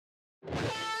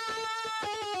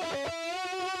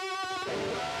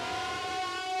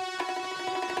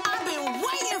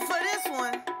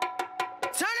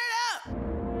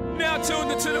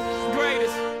tuned into the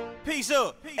greatest. Peace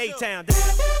up, A-Town.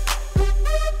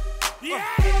 Yeah.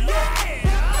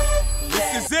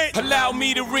 This is it. Allow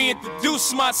me to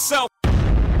reintroduce myself.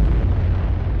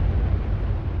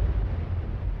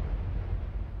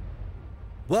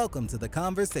 Welcome to The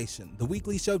Konversation, the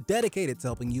weekly show dedicated to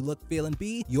helping you look, feel, and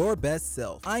be your best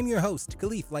self. I'm your host,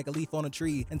 Kaleaf, like a leaf on a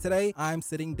tree, and today I'm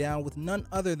sitting down with none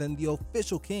other than the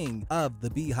official king of the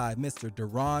Beyhive, Mr.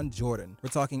 Deron Jordan. We're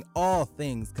talking all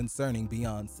things concerning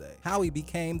Beyonce, how he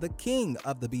became the king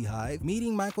of the Beyhive,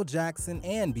 meeting Michael Jackson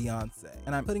and Beyonce,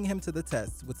 and I'm putting him to the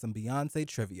test with some Beyonce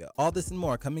trivia. All this and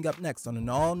more coming up next on an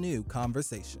all-new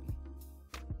Konversation.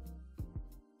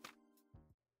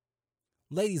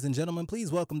 Ladies and gentlemen, please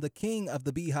welcome the king of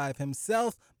the Beyhive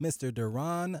himself, Mr.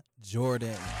 Deron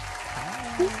Jordan.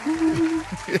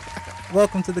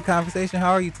 Welcome to The Konversation.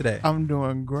 How are you today? I'm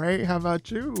doing great. How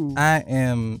about you? I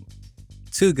am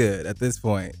too good at this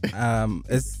point.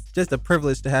 It's just a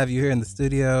privilege to have you here in the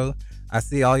studio. I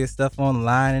see all your stuff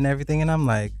online and everything, and I'm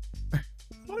like, I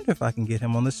wonder if I can get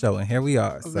him on the show. And here we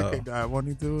are. Okay, God, won't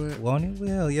he do it? Won't he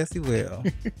will? Yes, he will.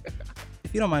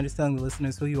 If you don't mind just telling the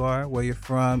listeners who you are, where you're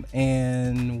from,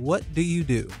 and what do you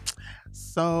do?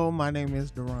 So my name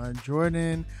is Deron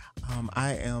Jordan.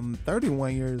 I am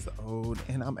 31 years old,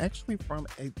 and I'm actually from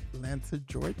Atlanta,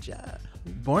 Georgia.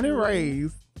 Born and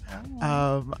raised.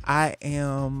 I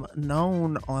am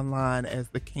known online as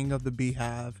the king of the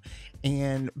Beyhive,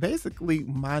 and basically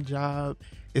my job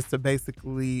is to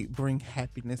basically bring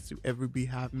happiness to every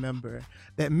Beyhive member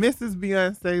that misses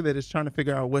Beyonce, that is trying to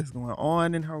figure out what's going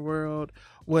on in her world,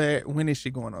 when is she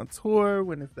going on tour,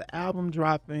 when is the album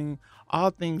dropping,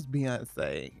 all things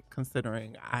Beyonce,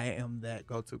 considering I am that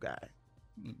go-to guy.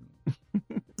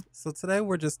 So today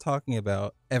we're just talking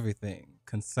about everything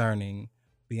concerning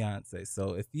Beyonce.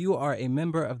 So if you are a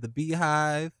member of the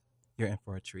Beyhive, you're in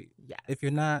for a treat. Yeah. If you're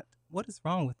not, what is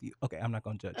wrong with you? Okay, I'm not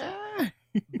going to judge you.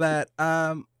 But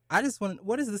I just want,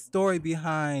 what is the story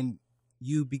behind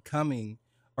you becoming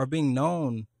or being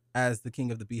known as the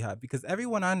king of the Beyhive? Because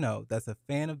everyone I know that's a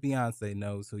fan of Beyonce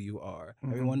knows who you are.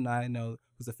 Mm-hmm. Everyone I know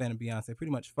who's a fan of Beyonce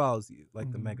pretty much follows you, like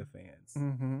mm-hmm. the mega fans.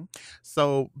 Mm-hmm.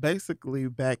 So basically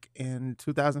back in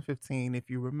 2015, if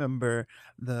you remember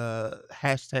the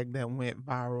hashtag that went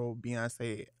viral,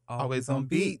 Beyonce always on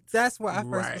beat. That's where I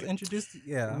first was introduced.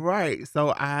 Yeah. Right.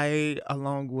 So I,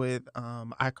 along with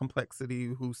Complexity,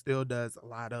 who still does a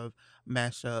lot of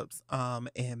mashups,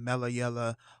 and Mella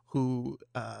Yella, who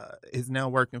is now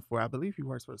working for, I believe he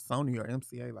works for Sony or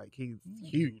MCA, like he's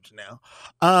huge now.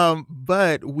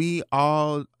 But we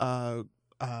all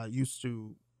used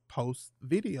to post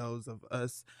videos of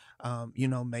us,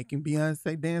 making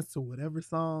Beyonce dance to whatever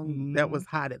song that was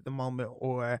hot at the moment,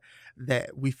 or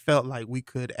that we felt like we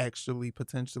could actually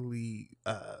potentially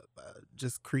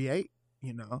just create,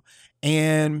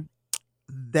 and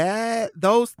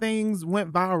those things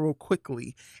went viral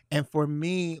quickly. And for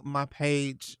me, my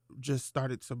page just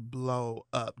started to blow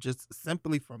up just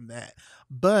simply from that.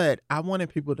 But I wanted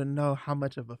people to know how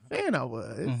much of a fan I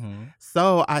was. Mm-hmm.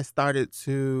 So I started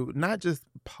to not just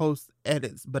post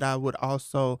edits, but I would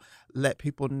also let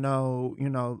people know,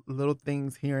 little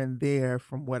things here and there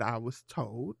from what I was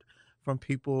told from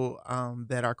people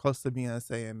that are close to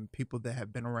Beyonce and people that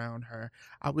have been around her.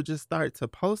 I would just start to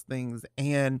post things,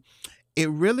 and it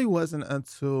really wasn't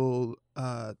until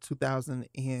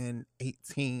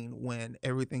 2018 when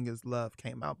Everything Is Love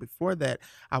came out. Before that,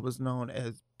 I was known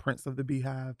as Prince of the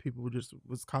Beyhive. People just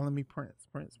was calling me Prince.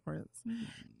 Mm.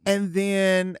 And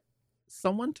then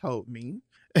someone told me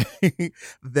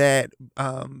that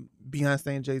Beyonce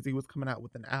and Jay-Z was coming out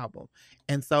with an album.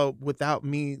 And so without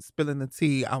me spilling the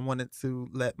tea, I wanted to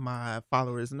let my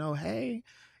followers know, hey,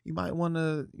 you might want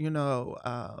to,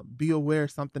 be aware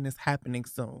something is happening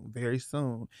soon, very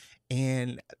soon.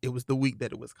 And it was the week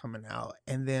that it was coming out.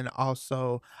 And then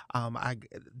also,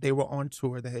 they were on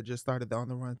tour. They had just started the On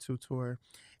the Run 2 tour.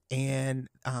 And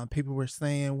people were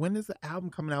saying, when is the album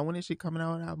coming out? When is she coming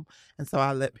out with an album? And so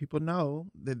I let people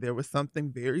know that there was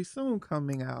something very soon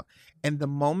coming out. And the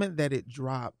moment that it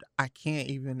dropped, I can't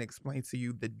even explain to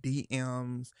you the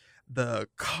DMs, the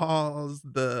calls,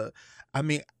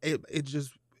 it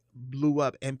just blew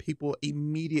up, and people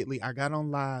immediately, I got on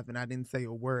live and I didn't say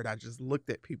a word. I just looked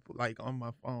at people like on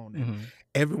my phone, and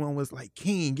everyone was like,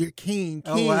 King, you're king,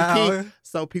 king.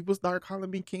 So people started calling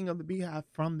me King of the Beyhive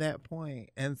from that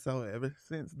point. And so ever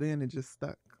since then, it just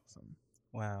stuck. So.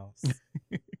 Wow.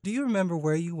 Do you remember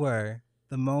where you were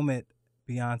the moment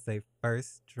Beyonce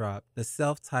first dropped the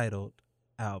self-titled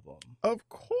album? Of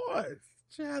course.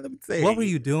 Child, let me tell What were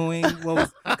you doing? What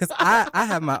was? Because I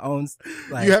have my own.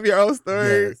 Like, you have your own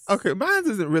story? Yes. Okay, mine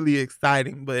isn't really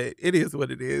exciting, but it is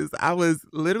what it is. I was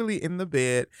literally in the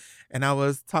bed and I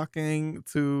was talking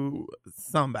to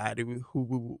somebody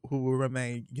who will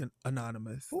remain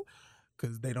anonymous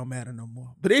because they don't matter no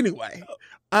more. But anyway,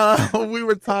 we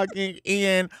were talking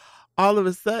and all of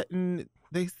a sudden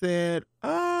they said,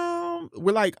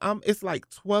 we're like, it's like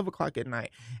 12 o'clock at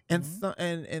night. And so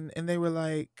and they were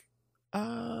like,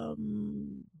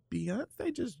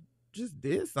 Beyonce just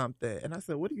did something. And I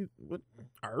said, what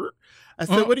her? I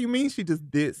said, what do you mean she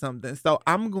just did something? So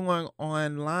I'm going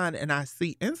online and I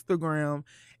see Instagram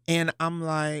and I'm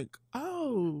like,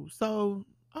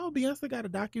 Beyonce got a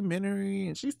documentary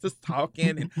and she's just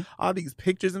talking and all these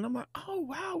pictures. And I'm like, oh,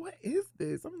 wow, what is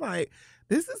this? I'm like,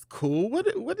 this is cool.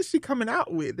 What is she coming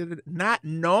out with? Not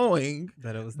knowing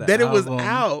that it was it was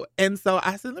out. And so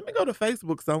I said, let me go to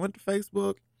Facebook. So I went to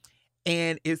Facebook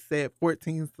and it said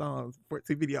 14 songs,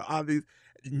 14 video, all these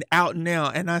out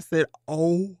now. And I said,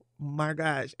 oh my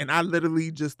gosh. And I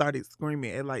literally just started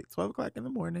screaming at like 12 o'clock in the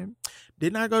morning.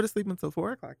 Did not go to sleep until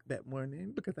 4 o'clock that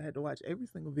morning because I had to watch every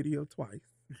single video twice.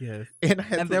 Yes. And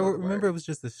remember, it was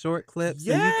just a short clip. So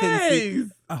yes. you couldn't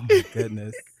see. Oh my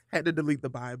goodness. Had to delete the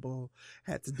Bible.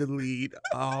 Had to delete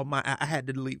I had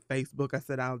to delete Facebook. I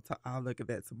said I'll look at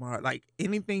that tomorrow. Like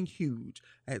anything huge,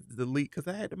 I had to delete because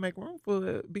I had to make room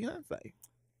for Beyonce.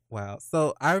 Wow.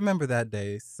 So I remember that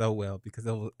day so well because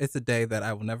it's a day that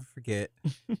I will never forget.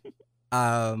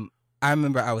 I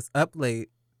remember I was up late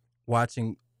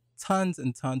watching tons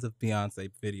and tons of Beyonce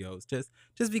videos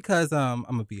just because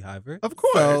I'm a Beehiver. Of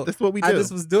course, so that's what we do. I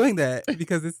just was doing that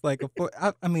because it's like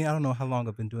I mean, I don't know how long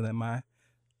I've been doing that.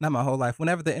 Not my whole life.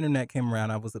 Whenever the internet came around,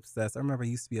 I was obsessed. I remember I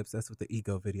used to be obsessed with the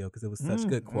Ego video because it was such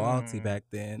good quality back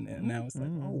then. And now it's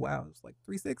like, oh, wow, it was like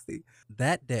 360.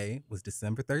 That day was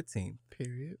December 13th,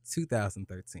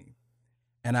 2013.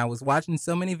 And I was watching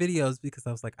so many videos because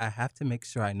I was like, I have to make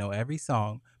sure I know every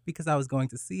song because I was going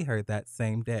to see her that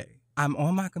same day. I'm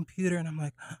on my computer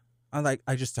and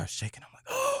I just start shaking. I'm like,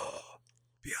 oh,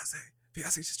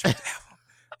 Beyonce just dropped the album.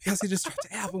 Beyonce just dropped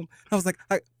the album. I was like,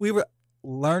 we were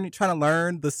trying to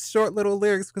learn the short little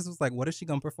lyrics because it was like, what is she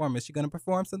gonna perform? Is she gonna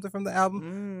perform something from the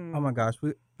album? Oh my gosh,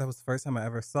 that was the first time I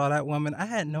ever saw that woman. I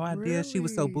had no idea she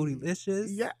was so bootylicious.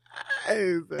 Yes,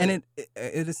 and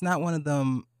it is not one of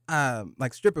them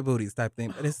like stripper booties type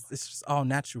thing, but it's just all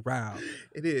natural.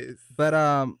 It is. But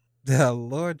the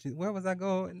Lord, where was I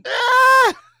going?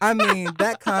 I mean,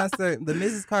 that concert, the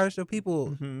Mrs. Carter show,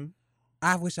 people. Mm-hmm.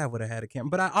 I wish I would have had a camera,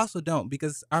 but I also don't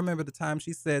because I remember the time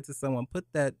she said to someone, "Put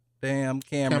that damn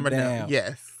camera down."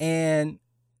 Yes. And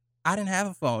I didn't have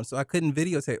a phone, so I couldn't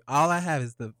videotape. All I have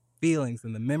is the feelings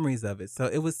and the memories of it. So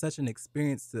it was such an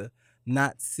experience to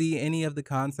not see any of the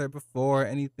concert before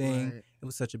anything. Right. It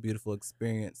was such a beautiful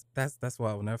experience. That's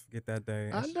why I will never forget that day.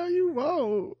 I know you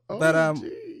won't. But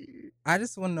I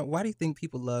just want to know, why do you think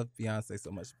people love Beyonce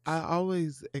so much? I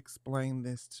always explain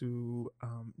this to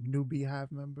new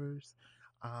Beyhive members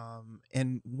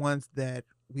and ones that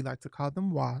we like to call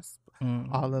them WASP.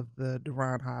 Mm-hmm. All of the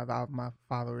Deron Hive, all of my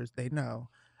followers, they know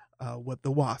what the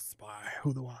WASP are,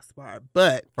 who the WASP are.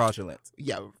 But fraudulent.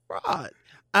 Yeah, fraud.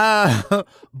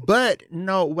 But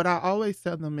no, what I always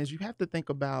tell them is you have to think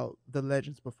about the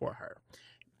legends before her.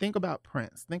 Think about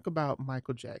Prince. Think about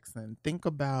Michael Jackson. Think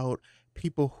about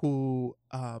people who,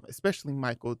 especially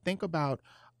Michael, think about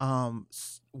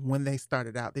when they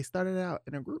started out. They started out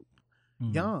in a group.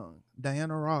 Mm-hmm. Young.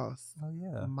 Diana Ross. Oh,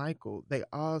 yeah. Michael. They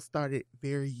all started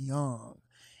very young.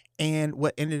 And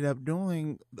what ended up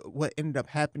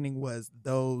happening was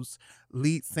those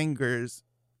lead singers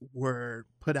were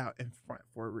put out in front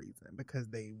for a reason because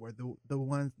they were the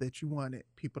ones that you wanted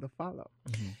people to follow.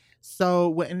 Mm-hmm. So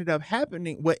what ends up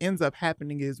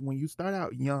happening is when you start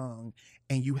out young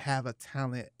and you have a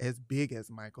talent as big as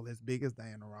Michael, as big as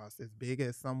Diana Ross, as big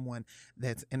as someone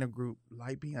that's in a group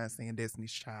like Beyonce and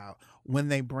Destiny's Child, when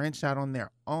they branch out on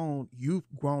their own, you've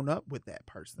grown up with that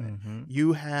person. Mm-hmm.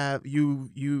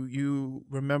 You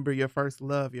remember your first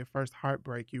love, your first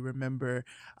heartbreak. You remember,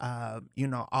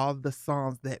 all the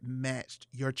songs that matched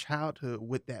your childhood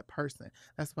with that person.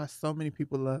 That's why so many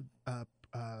people love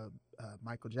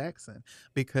Michael Jackson,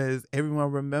 because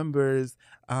everyone remembers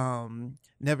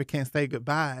Never Can Say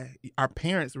Goodbye. Our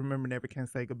parents remember Never Can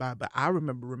Say Goodbye, but I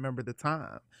remember the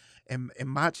time in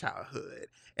my childhood.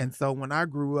 And so when I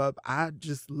grew up, I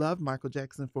just loved Michael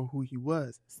Jackson for who he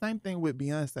was. Same thing with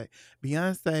Beyonce.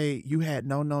 Beyonce, you had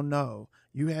No.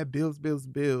 You had Bills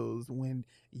when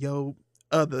your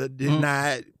other did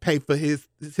not pay for his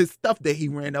stuff that he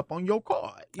ran up on your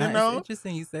card. You know? It's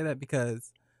interesting you say that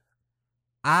because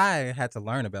I had to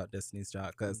learn about Destiny's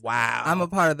Child because Wow. I'm a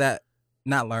part of that.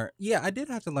 Not learn. Yeah, I did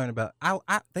have to learn about.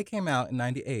 They came out in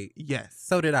 '98. Yes.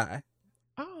 So did I.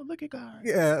 Oh, look at God.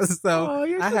 Yeah. So Oh,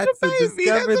 you're I such had a to baby.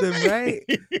 discover That's a them, right?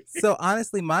 baby. So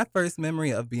honestly, my first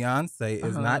memory of Beyonce is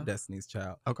Uh-huh. not Destiny's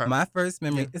Child. Okay. My first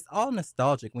memory, Yeah. it's all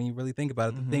nostalgic when you really think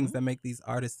about it. The things Mhm. that make these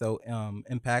artists so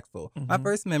impactful. My Mhm.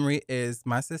 first memory is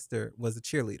my sister was a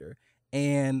cheerleader,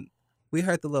 and we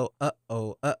heard the little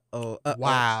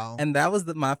Wow. and that was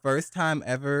my first time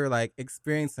ever like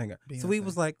experiencing it. So we Beyonce.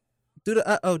 was like, do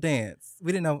the dance.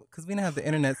 We didn't know because we didn't have the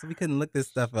internet, so we couldn't look this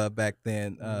stuff up back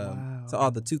then. So all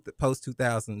the post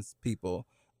 2000s people,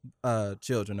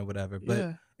 children or whatever. But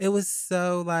Yeah. it was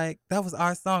so like that was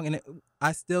our song, and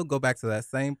I still go back to that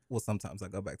same. Well, sometimes I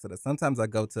go back to that. Sometimes I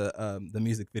go to the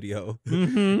music video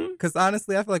Mhm. because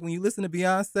honestly, I feel like when you listen to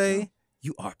Beyonce,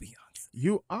 you are Beyonce.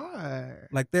 You are.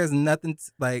 Like there's nothing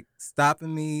like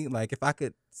stopping me. Like if I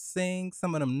could sing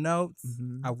some of them notes,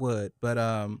 Mhm. I would. But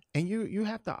And you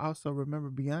have to also remember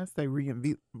Beyonce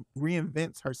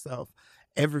reinvents herself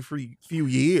every few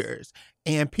years,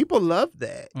 and people love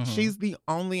that. Mhm. She's the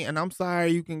only, and I'm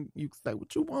sorry, you can say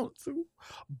what you want to,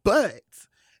 but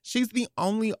she's the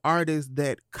only artist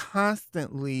that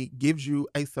constantly gives you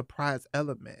a surprise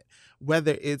element,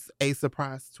 whether it's a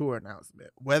surprise tour announcement,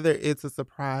 whether it's a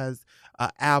surprise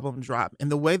album drop,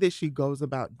 and the way that she goes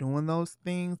about doing those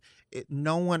things,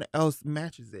 no one else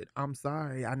matches it. I'm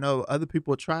sorry. I know other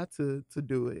people try to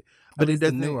do it, but it at least the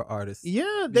doesn't. newer artists.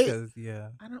 Yeah, Because yeah.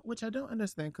 which I don't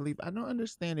understand, Khalif. I don't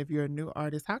understand if you're a new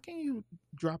artist. How can you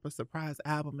drop a surprise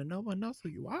album and no one knows who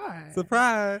you are?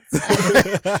 Surprise.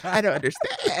 I don't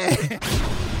understand.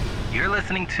 You're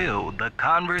listening to The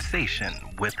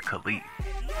Konversation with Kaleaf.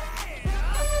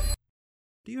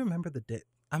 Do you remember the day?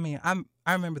 I mean,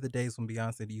 I remember the days when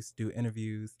Beyonce used to do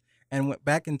interviews, and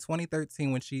back in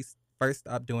 2013 when she first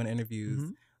stopped doing interviews,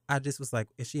 Mhm. I just was like,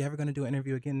 is she ever going to do an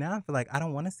interview again? Now I feel like I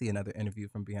don't want to see another interview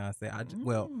from Beyonce.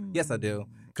 Well, yes, I do.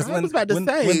 Because I was about to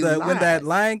say, when that lies.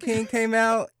 Lion King came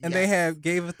out and they Yes.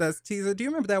 gave us that teaser. Do you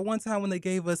remember that one time when they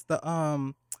gave us the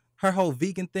her whole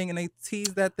vegan thing and they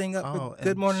teased that thing up for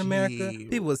Good Morning America? OMG.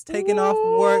 People was taking off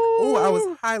work. Oh,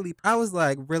 Ooh. I was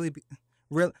like really.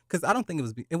 Real, because I don't think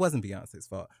it wasn't Beyonce's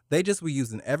fault. They just were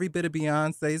using every bit of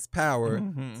Beyonce's power to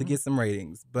Mhm. get some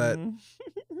ratings. But Mhm.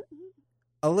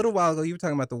 a little while ago, you were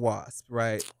talking about the Wasp,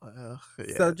 right? So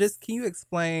Yes. just can you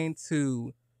explain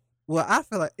well, I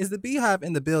feel like, is the Beyhive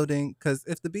in the building? Because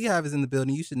if the Beyhive is in the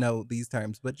building, you should know these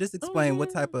terms. But just explain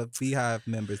what type of Beyhive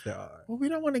members there are. Well, we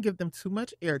don't want to give them too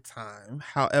much airtime.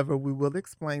 However, we will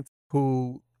explain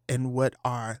who and what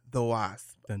are the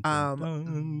Wasp. Dun, dun,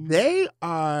 dun. They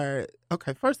are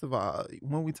okay. First of all,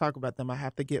 when we talk about them, I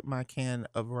have to get my can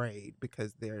of Raid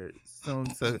because they're soon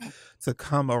to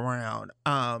come around.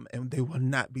 And they will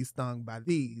not be stung by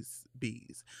these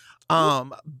bees.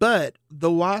 But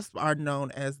the Wasp are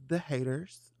known as the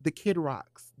haters, the Kid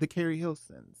Rocks, the Carrie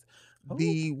Hilsons,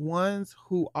 the ones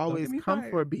who always me come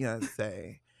fired. for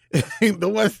Beyonce. The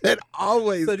ones that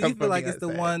always. So do you come feel for like it's the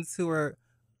Beyonce. ones who are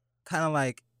kind of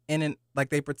like in and like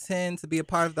they pretend to be a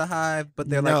part of the hive, but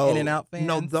they're like in and out fans?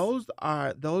 No, those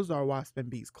are Wasp and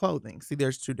Bees clothing. See,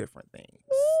 there's two different things.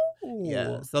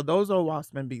 Yeah, Ooh. so those are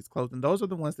Wasp and Bees clothing. Those are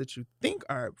the ones that you think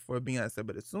are for Beyonce,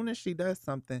 but as soon as she does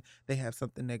something, they have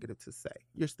something negative to say.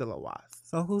 You're still a Wasp.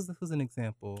 So who's an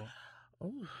example?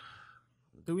 Ooh.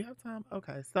 Do we have time?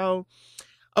 Okay, so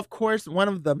of course, one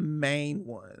of the main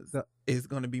ones is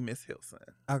going to be Miss Hilson.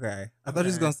 Okay. I thought you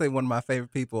was going to say one of my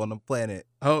favorite people on the planet.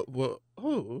 Oh, well,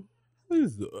 who?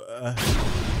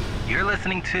 You're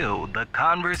listening to The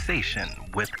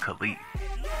Konversation with Kaleaf.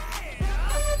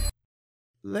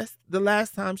 The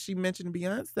last time she mentioned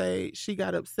Beyonce, she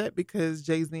got upset because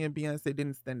Jay-Z and Beyonce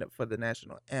didn't stand up for the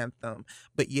national anthem,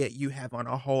 but yet you have on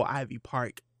a whole Ivy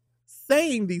Park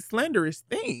saying these slanderous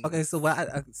things. Okay, so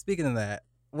speaking of that,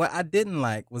 what I didn't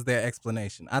like was their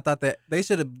explanation. I thought that they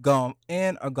should have gone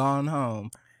in or gone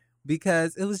home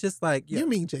because it was just like... You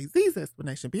mean Jay-Z's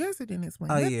explanation. Beyonce didn't explain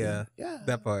nothing. Yeah,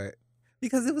 that part.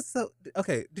 Because it was so...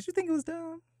 Okay, did you think it was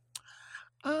dumb?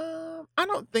 I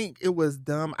don't think it was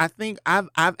dumb. I think I've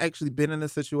actually been in a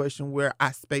situation where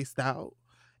I spaced out.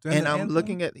 And I'm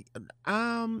looking at...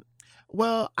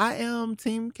 Well, I am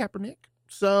Team Kaepernick,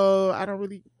 so I don't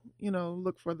really,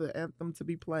 look for the anthem to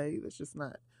be played. It's just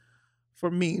not... for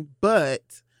me, but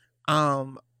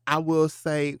I will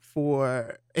say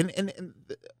for and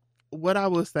what I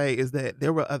will say is that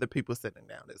there were other people sitting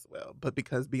down as well, but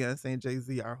because Beyonce and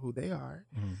Jay-Z are who they are,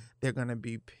 they're gonna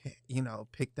be,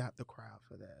 picked out the crowd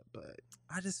for that. But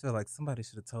I just feel like somebody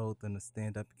should have told them to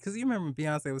stand up, because you remember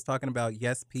Beyonce was talking about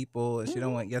yes people and she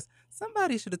don't want yes.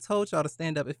 Somebody should have told y'all to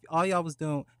stand up. If all y'all was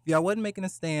doing, if y'all wasn't making a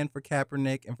stand for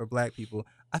Kaepernick and for black people,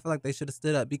 I feel like they should have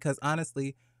stood up. Because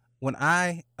honestly, when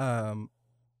I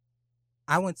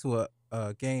went to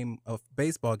a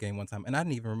baseball game one time, and I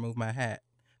didn't even remove my hat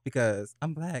because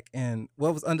I'm black, and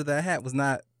what was under that hat it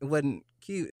wasn't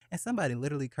cute, and somebody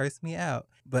literally cursed me out.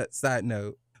 But side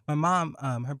note, my mom,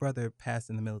 her brother passed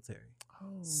in the military,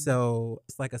 so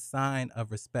it's like a sign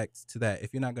of respect to that.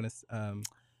 If you're not gonna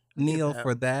kneel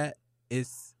for that,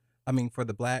 for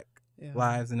the black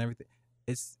lives and everything,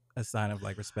 it's a sign of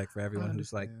like respect for everyone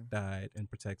who's like died and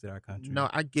protected our country. No,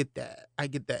 I get that.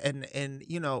 And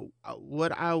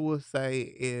what I will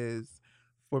say is,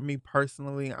 for me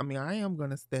personally, I am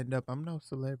gonna stand up. I'm no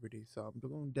celebrity, so I'm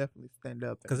gonna definitely stand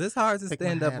up. Because it's hard to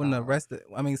stand up when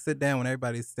sit down when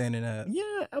everybody's standing up.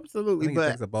 Yeah, absolutely. I think it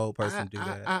takes a bold person to do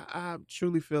that. I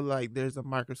truly feel like there's a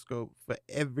microscope for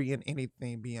every and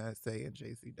anything Beyonce and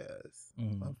Jay-Z does,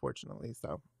 unfortunately.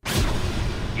 So.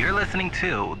 You're listening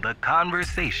to The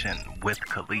Konversation with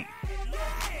Kaleaf.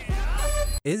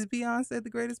 Is Beyonce the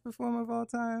greatest performer of all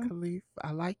time? Kaleaf,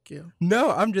 I like you.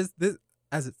 No, I'm just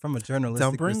from a journalistic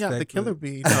Don't bring out the killer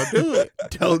bee. Don't do it.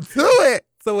 Don't do it.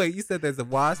 So wait, you said there's a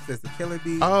wasp, there's a killer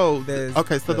bee. Oh,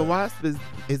 okay. So the wasp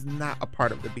is not a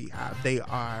part of the beehive. They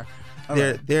are.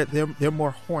 They're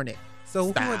more hornet.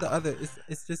 So style. Who are the other?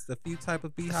 It's just a few type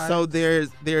of beehives. So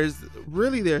there's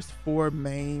 4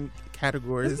 main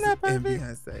categories in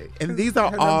Beyonce, and these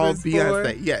are all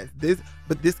Beyonce. 4? Yes,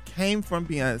 this came from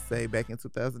Beyonce back in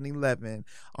 2011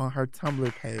 on her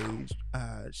Tumblr page.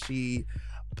 She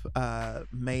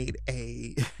made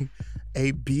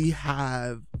a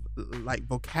beehive like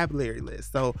vocabulary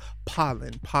list. So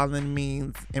pollen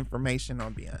means information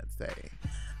on Beyonce.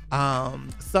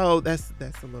 So that's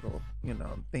a little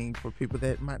thing for people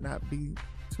that might not be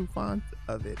too fond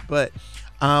of it. But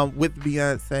with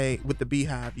Beyonce, with the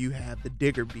beehive, you have the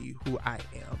digger bee, who I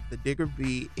am. The digger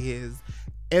bee is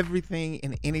everything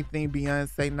and anything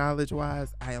Beyonce knowledge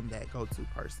wise. I am that go-to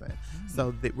person.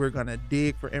 So that we're gonna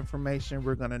dig for information.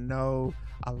 We're gonna know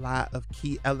a lot of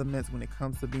key elements when it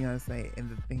comes to Beyonce and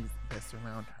the things that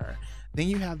surround her. Then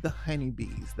you have the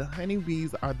honeybees. The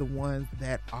honeybees are the ones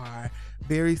that are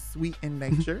very sweet in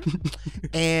nature.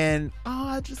 And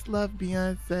I just love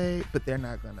Beyonce, but they're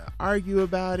not gonna argue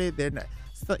about it. They're not.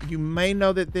 So you may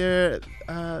know that they're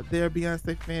a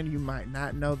Beyonce fan. You might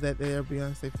not know that they're a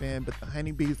Beyonce fan, but the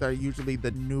honeybees are usually the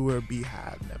newer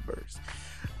beehive members.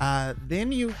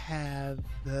 Then you have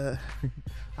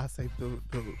I'll say the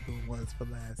ones for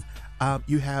last.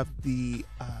 You have the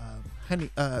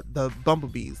the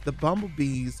bumblebees. The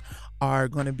bumblebees are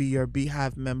going to be your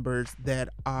beehive members that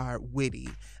are witty,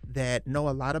 that know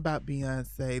a lot about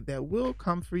Beyonce, that will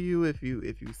come for you if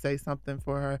you say something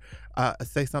for her,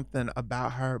 say something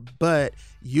about her, but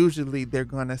usually they're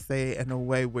going to say it in a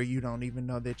way where you don't even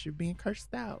know that you're being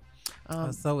cursed out.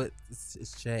 So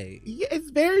it's shade. Yeah,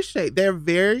 it's very shady. They're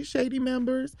very shady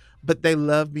members, but they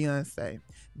love Beyonce.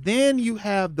 Then you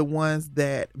have the ones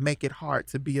that make it hard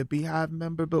to be a beehive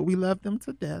member, but we love them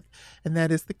to death, and that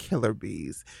is the killer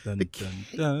bees. Dun, dun,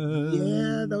 dun.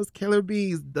 Yeah, those killer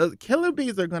bees. The killer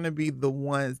bees are going to be the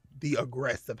ones, the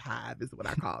aggressive hive is what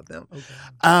I call them.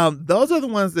 Okay. Those are the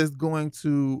ones that's going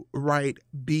to write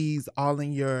bees all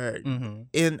in your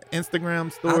in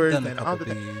Instagram stories and all the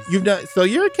things. You've done, so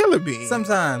you're a killer bee.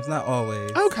 Sometimes, not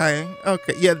always. Okay.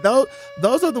 Yeah,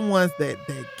 those are the ones that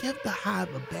give the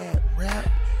hive a bad rap.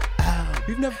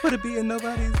 You've never put a bee in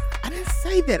nobody's? I didn't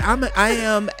say that. I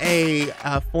am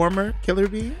a former killer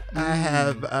bee. I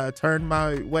have turned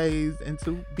my ways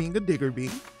into being a digger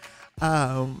bee.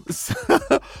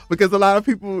 Because a lot of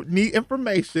people need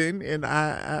information, and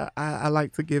I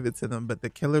like to give it to them. But the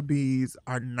killer bees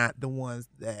are not the ones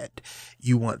that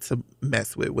you want to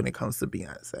mess with when it comes to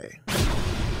Beyonce.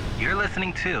 You're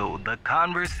listening to The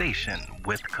Konversation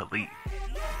with Kaleaf.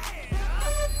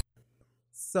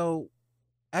 So,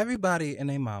 everybody and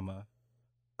their mama,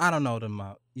 I don't know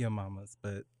your mamas,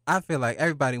 but I feel like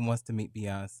everybody wants to meet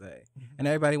Beyonce. And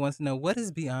everybody wants to know, what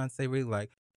is Beyonce really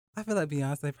like? I feel like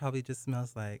Beyonce probably just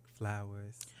smells like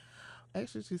flowers.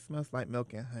 Actually, she smells like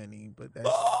milk and honey, but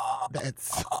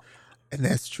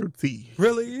that's true tea.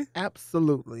 Really?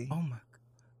 Absolutely. Oh my God.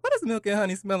 What does milk and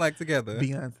honey smell like together?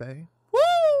 Beyonce. Woo!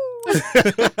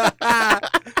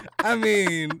 I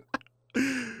mean,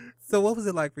 so what was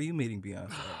it like for you meeting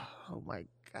Beyonce? Oh my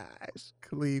gosh,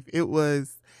 Kaleaf. It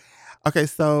was, Okay,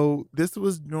 so this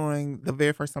was during the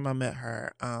very first time I met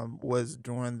her. Was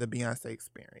during the Beyonce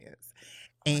experience,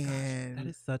 Oh my gosh, that and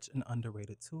is such an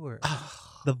underrated tour.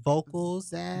 oh, The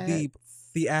vocals, that the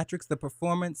theatrics, the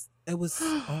performance, it was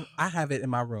I have it in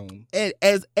my room and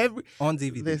as every on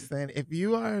DVD. listen, if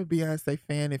you are a Beyonce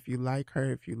fan, if you like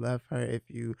her, if you love her, if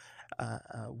you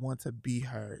want to be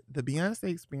her, the Beyonce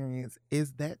experience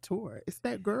is that tour. It's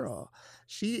that girl.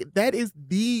 That is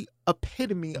the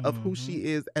epitome of who Mhm. she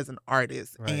is as an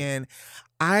artist. Right. And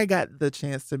I got the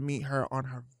chance to meet her on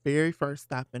her very first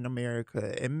stop in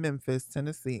America in Memphis,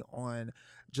 Tennessee on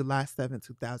July 7th,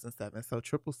 2007. So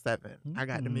 777. I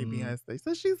got to meet Mm. Beyonce.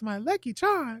 So she's my lucky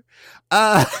charm.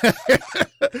 But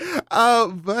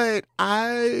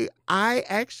I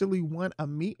actually won a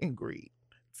meet and greet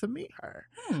to meet her.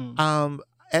 Hmm.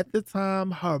 At the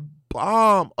time, her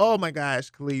bomb. Oh my gosh,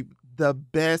 Khalid, the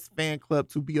best fan club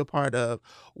to be a part of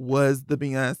was the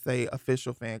Beyonce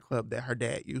official fan club that her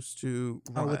dad used to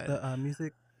Oh, run. with the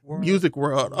music world. Music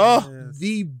World. Oh, Yes.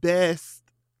 the best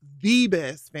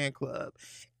fan club.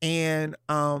 And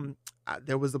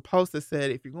there was a post that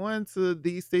said, if you're going to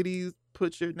these cities,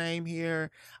 put your name here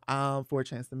for a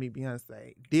chance to meet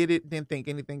Beyonce. Did it, didn't think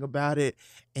anything about it.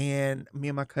 And me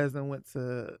and my cousin went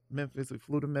to Memphis. We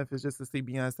flew to Memphis just to see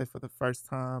Beyonce for the first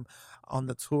time on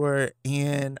the tour.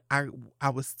 And I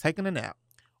was taking a nap,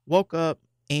 woke up,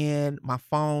 and my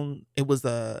phone, it was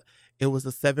a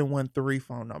 713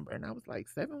 phone number. And I was like,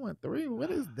 713? What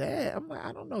is that? I'm like,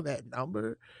 I don't know that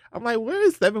number. I'm like, where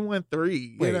is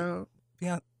 713? Wait. You know?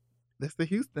 Yeah. That's the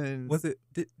Houston. Was it?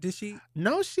 Did she?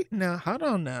 No, now, hold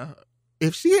on now.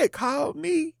 If she had called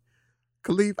me,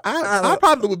 Kaleaf, I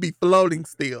probably would be floating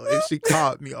still if she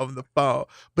called me over the phone.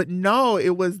 But no,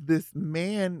 it was this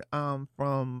man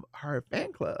from her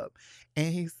fan club.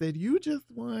 And he said, you just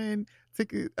won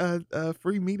ticket a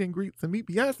free meet and greet to meet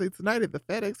Beyonce tonight at the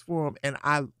FedEx Forum. And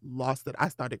I lost it. I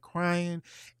started crying.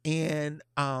 And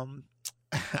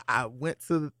I went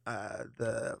to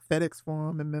the FedEx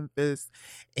Forum in Memphis,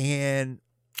 and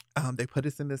they put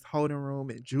us in this holding room,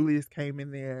 and Julius came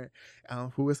in there,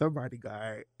 who was her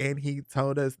bodyguard, and he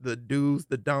told us the do's,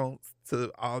 the don'ts to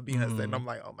all Beyonce. And I'm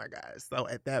like, oh my gosh. So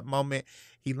at that moment,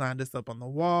 he lined us up on the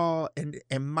wall, and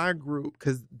my group,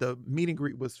 because the meet and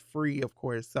greet was free, of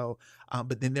course. So,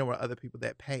 but then there were other people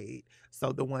that paid.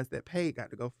 So the ones that paid got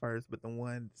to go first, but the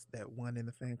ones that won in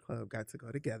the fan club got to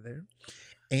go together.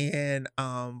 And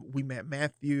we met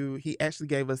Matthew. He actually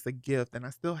gave us a gift, and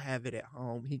I still have it at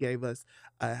home. He gave us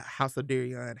a House of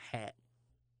Deron hat.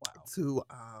 Wow. To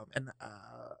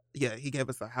he gave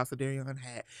us a House of Deron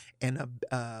hat and a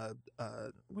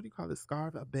what do you call this,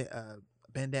 scarf, a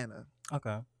bandana.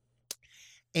 Okay.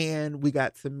 And we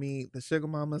got to meet the Sugar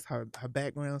Mamas, her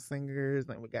background singers,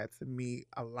 and we got to meet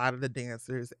a lot of the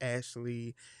dancers,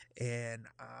 Ashley, and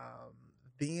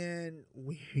then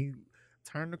we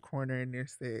turned the corner and there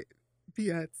said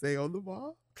Beyonce on the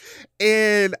wall.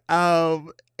 And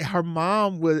her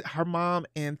mom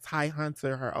and Ty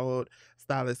Hunter, her old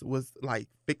stylist, was like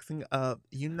fixing up,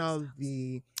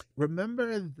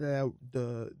 remember the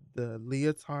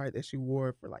leotard that she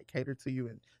wore for like Cater to You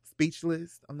and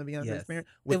Speechless on the Beyonce Yes. experience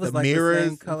It with was the like mirrors the same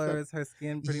and color stuff? as her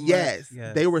skin, pretty Yes,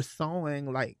 much. they were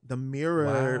sewing like the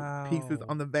mirror pieces Wow.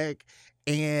 on the back,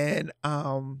 and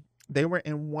they were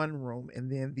in one room,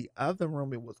 and then the other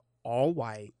room, it was all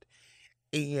white.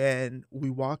 And we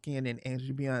walk in, and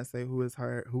Angie Beyonce, who was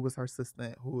her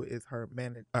assistant, who is her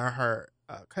manager, her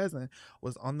cousin,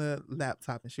 was on the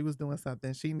laptop, and she was doing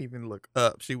something. She didn't even look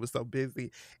up. She was so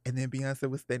busy. And then Beyonce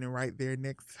was standing right there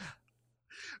next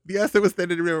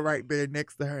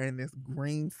to her in this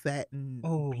green satin,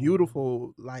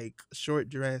 beautiful, like, short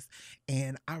dress.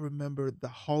 And I remember the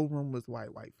whole room was white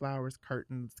flowers,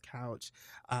 curtains, couch.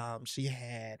 She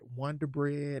had Wonder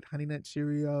Bread, Honey Nut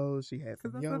Cheerios. She had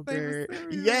some yogurt.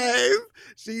 Yes,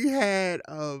 she had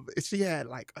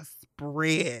like a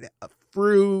spread of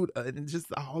fruit and just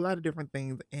a whole lot of different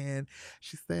things. And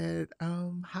she said,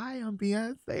 "Hi, I'm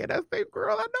Beyonce." And I said,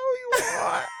 "Girl, I know who you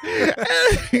are."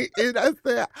 And I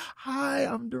said, "Hi,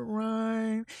 I'm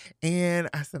Deron." And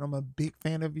I said, "I'm a big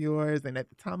fan of yours." And at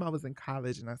the time I was in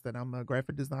college, and I said, "I'm a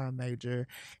graphic design major,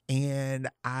 and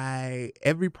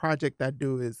every project I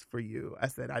do is for you." I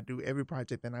said, "I do every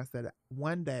project." And I said,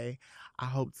 "One day I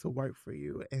hope to work for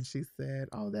you." And she said,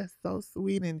 "Oh, that's so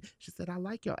sweet." And she said, "I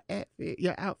like your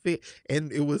outfit."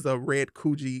 And it was a red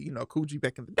Coogee, Coogee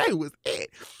back in the day was it.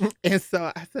 And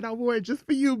so I said, "I wore it just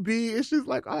for you, B." And she's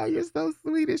like, "Oh, you're so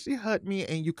sweet." And she hugged me,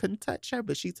 and you couldn't touch her,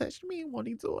 but she touched me and won't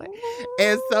he do it.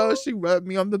 And so she rubbed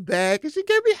me on the back, and she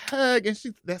gave me a hug. And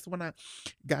that's when I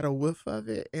got a whiff of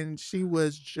it. And she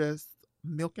was just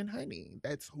milk and honey.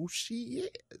 That's who she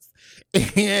is.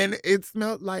 And it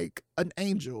smelled like an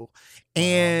angel.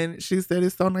 And she said,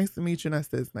 it's so nice to meet you. And I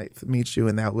said, it's nice to meet you.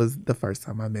 And that was the first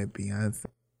time I met Beyonce.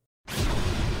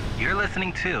 You're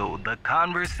listening to The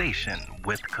Konversation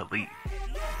with Kaleaf.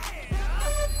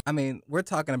 I mean, we're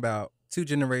talking about 2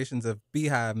 generations of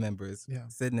Beyhive members Yeah.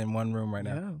 sitting in one room right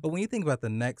now. Yeah. But when you think about the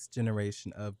next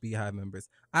generation of Beyhive members,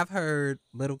 I've heard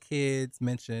little kids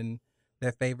mention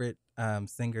their favorite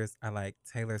singers are like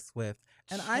Taylor Swift.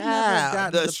 And I've never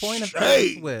gotten to the point of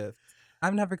Taylor Swift.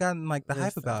 I've never gotten like the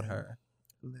hype about her.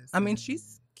 I mean,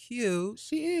 she's cute.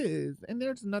 She is. And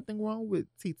there's nothing wrong with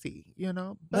TT, you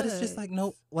know? But it's just like,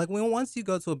 no, like once you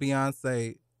go to a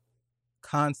Beyonce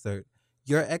concert,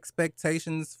 your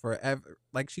expectations forever,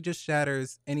 like she just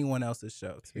shatters anyone else's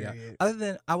show. Yeah. Other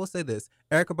than, I will say this,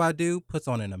 Erykah Badu puts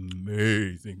on an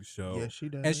amazing show. Yeah, she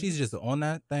does. And she's just on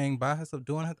that thing by herself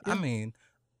doing her. I mean,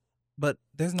 but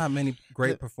there's not many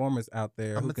great performers out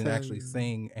there who can actually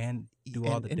sing and do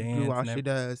all the dance. Do all she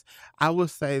does. I will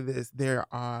say this: there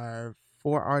are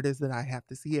 4 artists that I have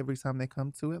to see every time they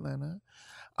come to Atlanta.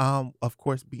 Of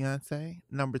course, Beyonce.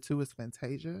 Number 2 is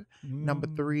Fantasia. Number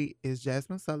 3 is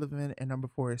Jasmine Sullivan, and number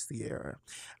 4 is Sierra.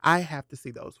 I have to see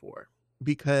those 4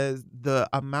 because the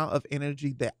amount of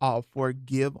energy that all 4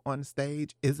 give on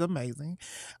stage is amazing.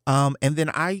 And then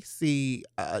I see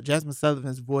Jasmine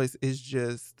Sullivan's voice is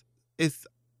just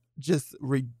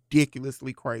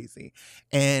ridiculously crazy,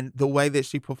 and the way that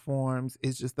she performs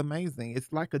is just amazing.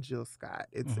 It's like a Jill Scott.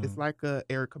 It's like a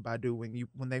Erykah Badu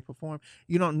when they perform.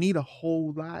 You don't need a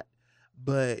whole lot,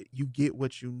 but you get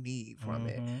what you need from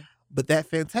it. But that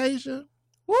Fantasia,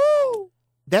 woo!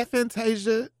 That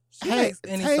Fantasia, she makes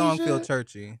any song feel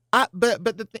churchy.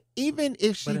 But even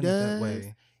if she in does, that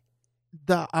way,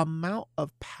 the amount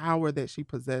of power that she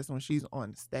possesses when she's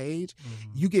on stage,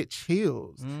 you get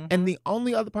chills. And the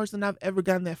only other person I've ever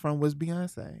gotten that from was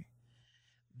Beyonce.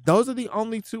 Those are the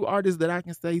only 2 artists that I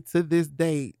can say to this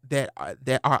day that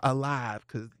are alive,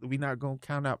 because we're not going to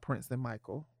count out Prince and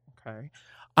Michael, okay?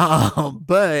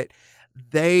 But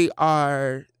they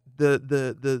are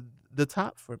the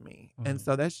top for me. And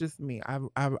so that's just me.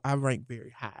 I rank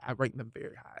very high. I rank them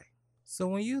very high. So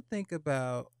when you think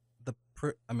about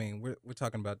I mean, we're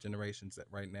talking about generations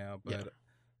right now, but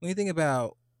when you think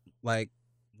about like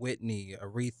Whitney,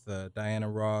 Aretha, Diana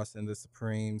Ross, and the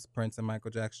Supremes, Prince and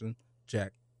Michael Jackson,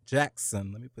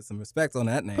 let me put some respect on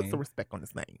that name. Put some respect on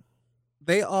his name.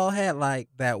 They all had like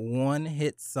that one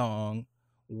hit song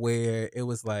where it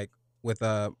was like with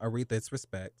Aretha, It's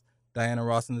Respect, Diana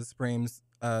Ross and the Supremes,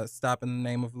 Stop in the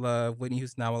Name of Love, Whitney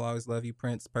Houston, I Will Always Love You,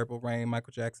 Prince, Purple Rain,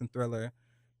 Michael Jackson, Thriller.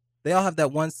 They all have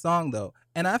that one song, though.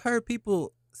 And I've heard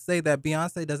people say that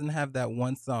Beyonce doesn't have that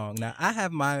one song. Now, I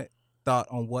have my thought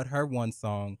on what her one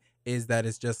song is, that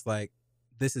it's just like,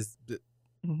 this is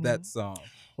that song.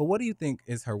 But what do you think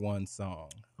is her one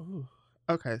song? Ooh.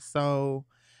 Okay, so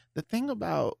the thing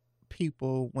about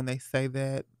people, when they say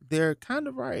that, they're kind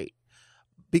of right.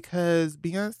 Because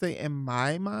Beyonce, in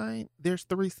my mind, there's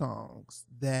 3 songs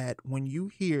that when you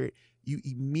hear it, you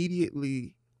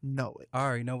immediately know it. I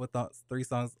already know what those 3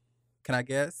 songs. Can I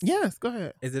guess? Yes, go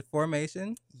ahead. Is it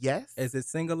Formation? Yes. Is it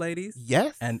Single Ladies?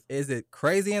 Yes. And is it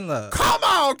Crazy in Love? Come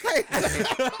on, Casey.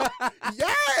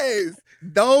 Yes.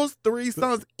 Those 3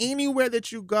 songs, anywhere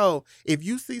that you go, if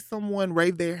you see someone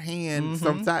wave their hand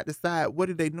from side to side, what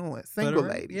are they doing? Single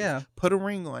Ladies. Yeah. Put a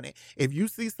ring on it. If you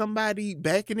see somebody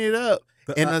backing it up,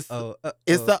 it's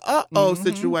a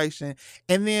situation.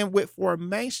 And then with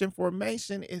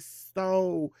Formation is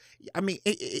so, I mean,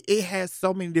 it has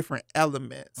so many different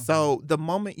elements. So the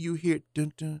moment you hear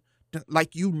dun, dun, dun,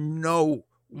 like, you know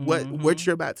what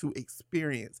you're about to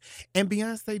experience. And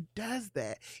Beyonce does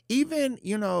that. Even,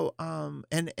 you know,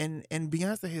 and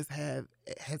Beyonce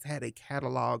has had a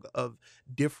catalog of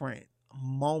different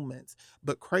moments,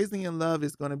 but Crazy in Love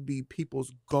is going to be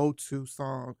people's go-to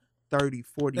song 30,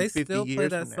 40, they 50 years still play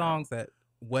that from now. songs at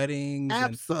weddings.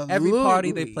 Absolutely. And every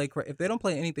party they play. If they don't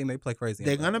play anything, they play Crazy in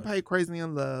They're Love. going to play Crazy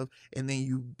in Love, and then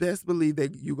you best believe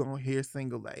that you're going to hear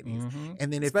Single Ladies.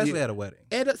 And then especially at a wedding.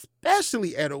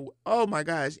 Oh my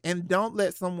gosh. And don't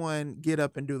let someone get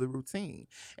up and do the routine.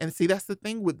 And see, that's the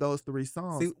thing with those 3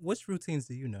 songs. See, which routines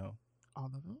do you know? All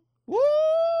of them. Woo!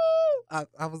 I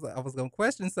was gonna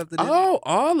question something. Oh,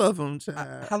 all of them,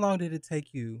 child. How long did it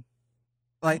take you?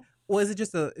 Like, well, is it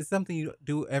just it's something you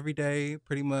do every day,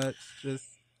 pretty much? Just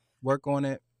work on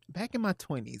it. Back in my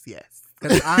 20s, yes.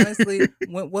 Because honestly,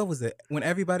 what was it? When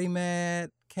Everybody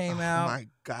Mad came out, oh my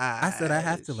God, I said I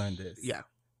have to learn this. Yeah.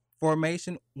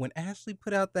 Formation. When Ashley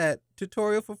put out that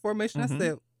tutorial for Formation, I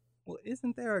said, "Well,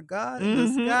 isn't there a God in the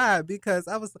sky?" Because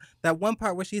I was that one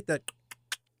part where she hit the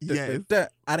Yes.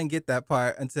 I didn't get that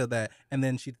part until that. And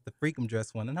then she did the Freakum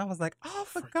Dress one. And I was like, oh, I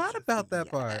forgot about that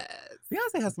part.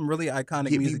 Beyonce has some really iconic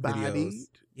Get Me music Bodied. videos.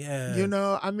 Yeah. You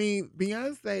know, I mean,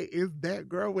 Beyonce is that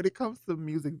girl when it comes to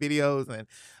music videos and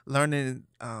learning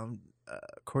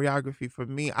choreography. For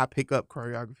me, I pick up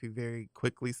choreography very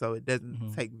quickly, so it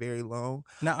doesn't take very long.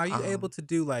 Now, are you able to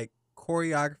do like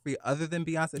choreography other than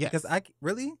Beyonce? Yes. Because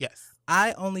really? Yes.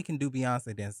 I only can do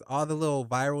Beyonce dances. All the little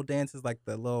viral dances, like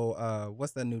the little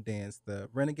what's that new dance? The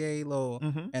Renegade little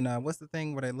and what's the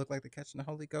thing where they look like they're catching the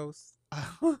Holy Ghost?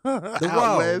 The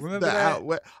Whoa. Remember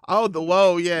that? Oh, the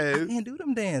Whoa, yes. I can't do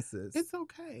them dances. It's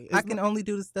okay. I can only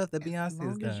do the stuff that Beyonce has done.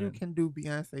 As long as you can do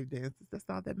Beyonce dances, that's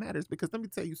all that matters. Because let me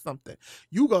tell you something.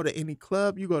 You go to any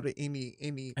club, you go to any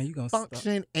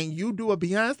function, and you do a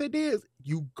Beyonce dance,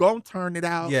 you gonna turn it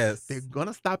out. Yes. They're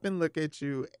gonna stop and look at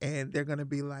you, and they're gonna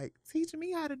be like, teach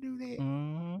me how to do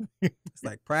that. It's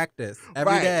like practice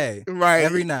every day,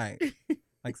 every night.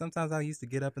 Like sometimes I used to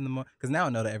get up in the morning because now I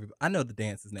know I know the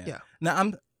dances now. Yeah.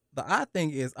 Now the odd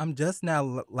thing is I'm just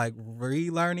now like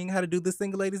relearning how to do the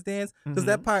single ladies dance because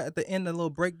that part at the end, the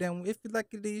little breakdown. If you like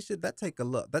it, shit, that take a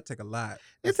lot.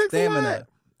 It takes stamina.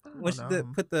 A lot. When she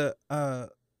put the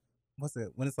what's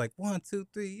it? When it's like 1, 2,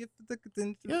 3.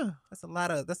 Yeah. That's a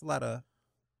lot of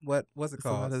what's it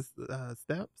called? A lot of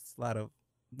steps. A lot of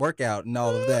workout and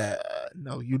all of that.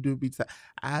 No, you do be.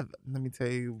 Let me tell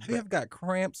you. Have you ever got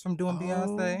cramps from doing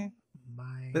Beyonce?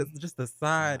 Just the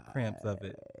side cramps of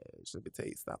it. Let me tell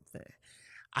you something.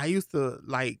 I used to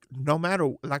no matter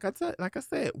like I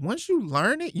said, once you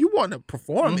learn it, you want to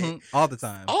perform it all the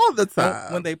time. All the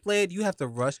time. When they play it, you have to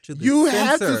rush to the You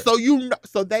censor. have to,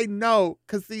 so they know.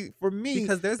 Because see, for me,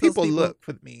 because there's people look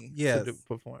for me to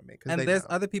perform it. And there's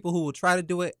other people who will try to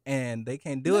do it and they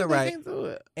can't do it right. They can't do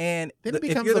it. And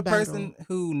if you're the person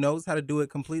who knows how to do it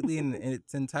completely in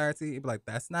its entirety, you'd be like,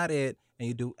 that's not it.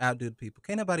 And you outdo the people.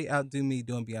 Can't nobody outdo me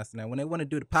doing Beyonce now. When they want to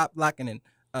do the pop locking and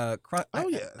crunk,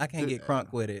 I can't get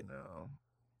crunk with it. No.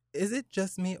 Is it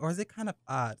just me or is it kind of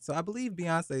odd? So I believe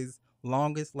Beyonce's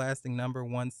longest lasting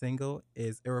 #1 single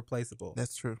is Irreplaceable.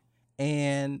 That's true.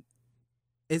 And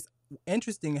it's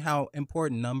interesting how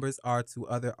important numbers are to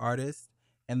other artists.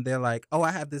 And they're like, oh,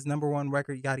 I have this #1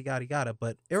 record, yada, yada, yada.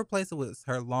 But Irreplaceable is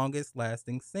her longest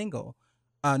lasting single,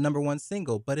 #1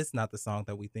 single. But it's not the song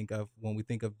that we think of when we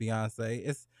think of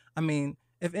Beyonce.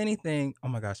 If anything, oh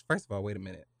my gosh, first of all, wait a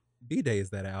minute. B-Day is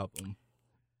that album.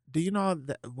 Do you know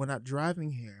that when I'm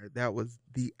driving here, that was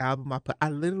the album I put?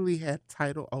 I literally had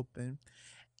Tidal open,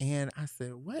 and I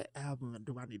said, "What album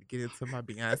do I need to get into my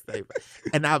Beyonce?"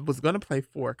 And I was gonna play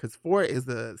 4 because 4 is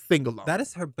a single. That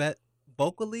is her bet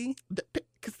vocally.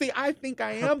 Cause see, I think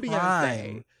I am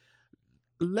Beyonce.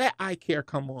 Let I Care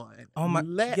come on. Oh my!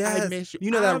 I Miss You. You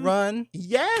know that run?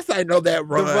 Yes, I know that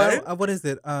run. What is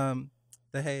it?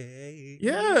 The hey,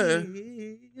 yeah,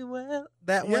 well,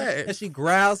 that one, and she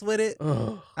growls with it.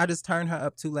 Ugh. I just turn her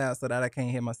up too loud so that I can't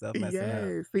hear myself messing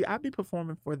up. See, I be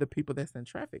performing for the people that's in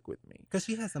traffic with me because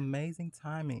she has amazing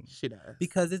timing. She does.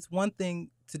 Because it's one thing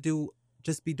to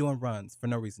just be doing runs for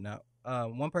no reason. Now,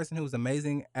 one person who's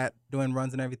amazing at doing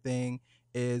runs and everything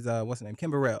is what's her name,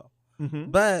 Kim Burrell.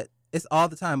 But it's all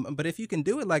the time. But if you can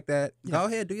do it like that, go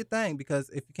ahead, do your thing. Because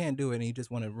if you can't do it and you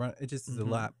just want to run, it just is a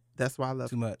lot. That's why I love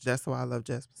too much. That's why I love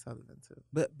Jasmine Sullivan too.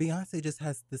 But Beyonce just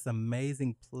has this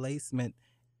amazing placement,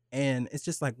 and it's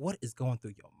just like, what is going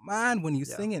through your mind when you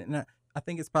sing it? And I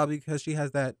think it's probably because she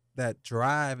has that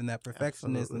drive and that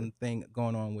perfectionism thing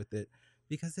going on with it.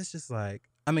 Because it's just like,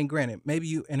 granted, maybe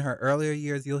you in her earlier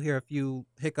years you'll hear a few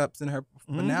hiccups in her,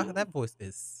 but now that voice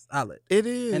is solid. It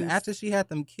is. And after she had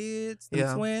them kids,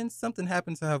 them twins, something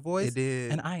happened to her voice. It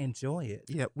did, and I enjoy it.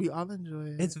 Yeah, we all enjoy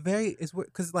it. It's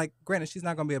because like, granted, she's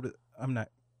not gonna be able to. I'm not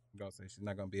gonna say she's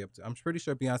not gonna be able to. I'm pretty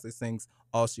sure Beyonce sings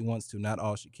all she wants to, not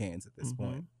all she can at this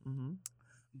point.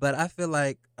 But I feel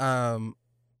like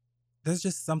there's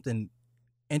just something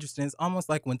interesting. It's almost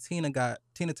like when Tina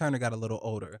Turner got a little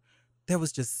older. There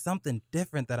was just something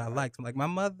different that I liked. Like my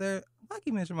mother, I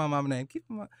keep mentioning my mama's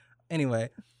name. Anyway,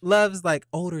 loves like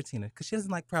older Tina because she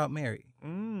doesn't like Proud Mary.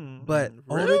 But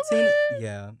older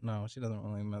Tina, no, she doesn't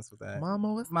really mess with that.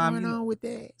 Mama, what's going on with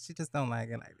that? She just don't like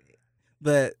it like that.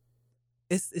 But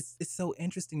it's so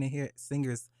interesting to hear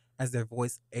singers as their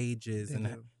voice ages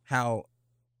and how,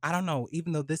 I don't know,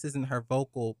 even though this isn't her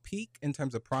vocal peak in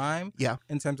terms of prime,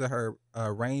 in terms of her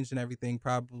range and everything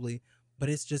probably, but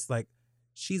it's just like,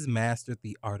 she's mastered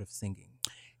the art of singing.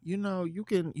 You know, you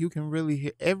can really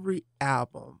hear every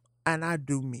album, and I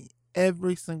do mean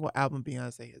every single album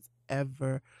Beyonce has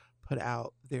ever put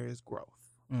out, there is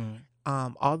growth.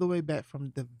 All the way back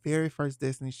from the very first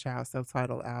Destiny's Child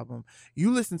self-titled album.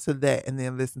 You listen to that and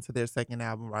then listen to their second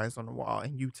album, Rise on the Wall,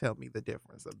 and you tell me the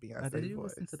difference of Now, Beyonce's did you voice.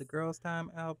 listen to the Girls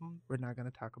Time album? We're not going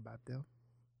to talk about them.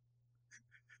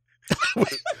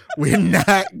 We're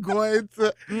not going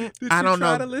to. Did I you don't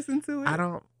try know. to listen to it? I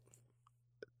don't.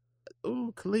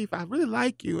 Ooh, Kaleaf, I really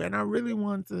like you, and I really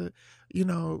want to,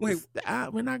 Wait,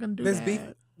 we're not going to do There's that. beef.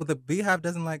 Well, the Beyhive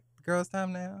doesn't like Girls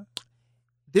Time now?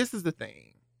 This is the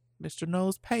thing. Mr.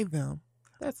 Knowles, pay them.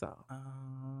 That's all.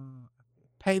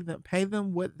 Pay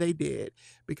them what they did,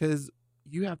 because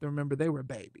you have to remember they were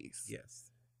babies.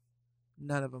 Yes.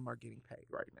 None of them are getting paid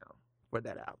right now for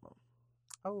that album.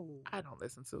 Oh. I don't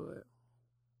listen to it.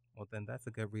 Well, then that's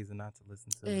a good reason not to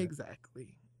listen to it.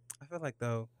 Exactly. I feel like,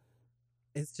 though,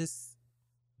 it's just,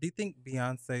 do you think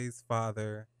Beyonce's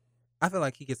father, I feel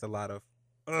like he gets a lot of,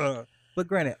 but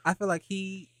granted, I feel like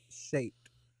he shaped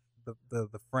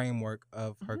the framework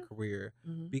of her career,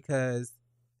 because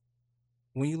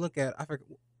when you look at, I forget,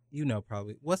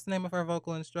 probably, what's the name of her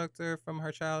vocal instructor from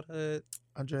her childhood?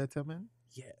 Andrea Tillman?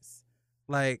 Yes.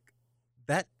 Like,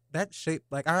 that shaped,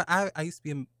 like, I used to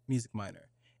be a music minor,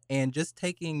 and just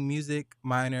taking music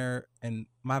minor, and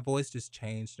my voice just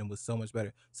changed and was so much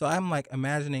better. So I'm like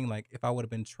imagining, like, if I would have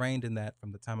been trained in that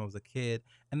from the time I was a kid,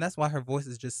 and that's why her voice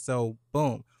is just so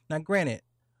boom. Now, granted,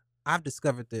 I've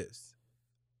discovered this.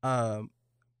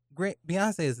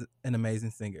 Beyonce is an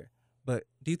amazing singer, but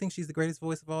do you think she's the greatest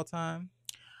voice of all time?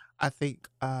 I think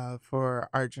for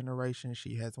our generation,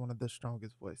 she has one of the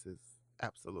strongest voices.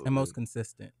 Absolutely. And most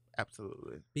consistent.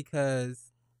 Absolutely.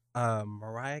 Because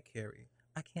Mariah Carey,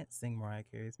 I can't sing Mariah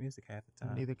Carey's music half the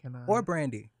time. Neither can I. Or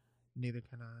Brandy. Neither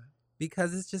can I.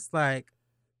 Because it's just like,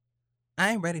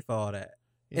 I ain't ready for all that.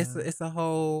 Yeah. It's a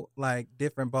whole like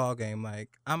different ball game. Like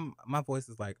my voice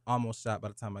is like almost shot by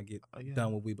the time I get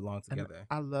done with We Belong Together. And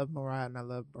I love Mariah and I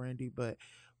love Brandy, but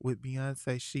with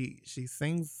Beyonce, she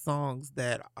sings songs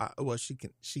that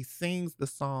she sings the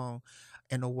song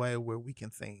in a way where we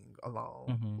can sing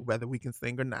along, whether we can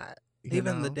sing or not.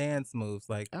 Even the dance moves,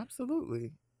 like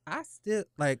absolutely. I still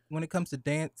like when it comes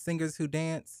to singers who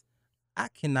dance, I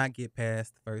cannot get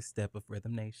past the first step of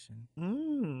Rhythm Nation.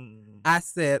 I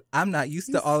said I'm not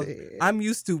used to all. I'm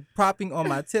used to propping on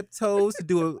my tiptoes to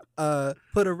do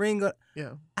put a ring on.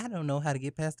 Yeah, I don't know how to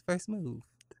get past the first move.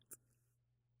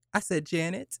 I said,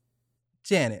 Janet,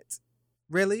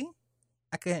 really?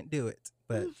 I can't do it.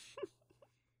 But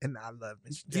and I love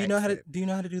it. Do you know how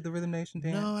to do the Rhythm Nation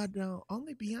dance? No, I don't.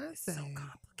 Only Beyonce. So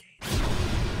complicated.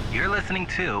 You're listening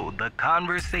to The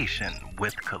Konversation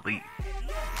with Kaleaf.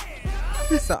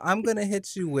 So I'm gonna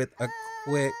hit you with a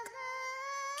quick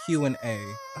Q&A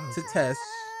to test.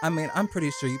 I mean, I'm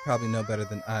pretty sure you probably know better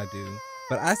than I do,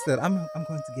 but I said I'm going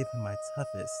to give him my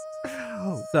toughest.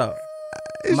 So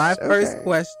my first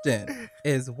question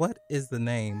is, what is the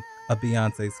name of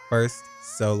Beyonce's first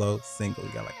solo single?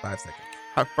 You got like 5 seconds.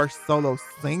 Her first solo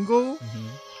single?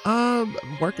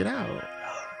 Work It Out.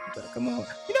 Come on.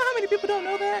 You know how many people don't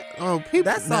know that? Oh, people.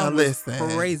 That song is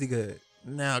crazy good.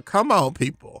 Now, come on,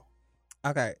 people.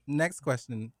 Okay, next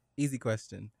question. Easy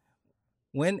question.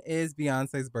 When is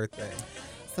Beyonce's birthday?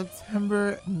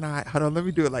 September 9th. Hold on, let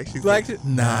me do it like she's like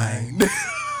 9,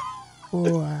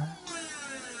 4,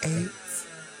 8,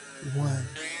 1.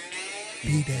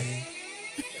 B-Day.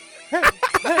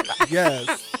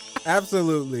 Yes.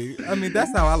 Absolutely. I mean,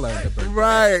 that's how I learned it.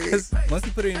 Right. Because once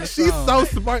you put it in the She's song,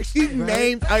 so smart. She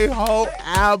named a whole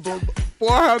album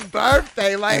for her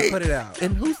birthday. Like, and put it out.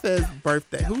 And who says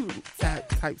birthday? Who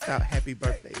types out happy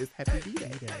birthday? It's happy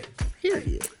B-Day.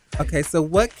 Period. Okay, so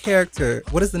what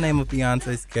is the name of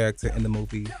Beyonce's character in the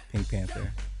movie Pink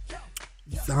Panther?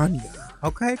 Zanya.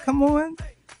 Okay, come on.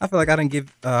 I feel like I didn't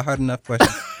give hard enough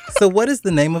questions. So what is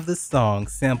the name of the song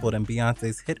sampled in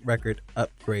Beyonce's hit record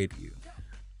Upgrade You?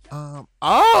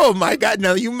 Oh my God!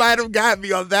 No, you might have got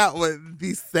me on that one.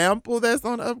 The sample that's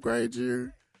on Upgrade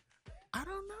You. I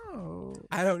don't know.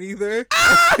 I don't either.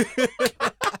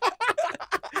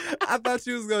 I thought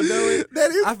you was gonna know it.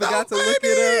 I forgot to look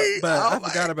it up, but I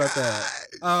forgot about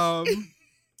that.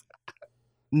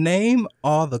 Name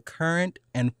all the current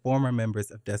and former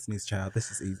members of Destiny's Child.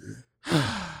 This is easy.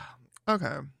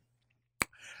 Okay.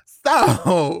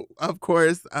 So, of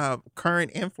course,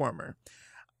 current and former.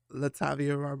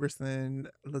 Latavia Robertson,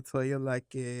 Latoya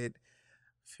Luckett,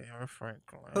 Farrah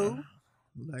Franklin. Who?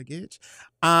 Luggage.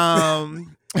 I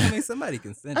mean, somebody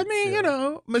can send it.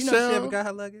 Michelle. You know she ever got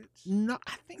her luggage? No,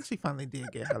 I think she finally did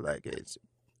get her luggage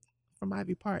from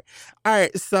Ivy Park. All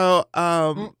right, so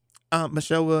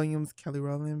Michelle Williams, Kelly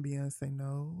Rowland, Beyonce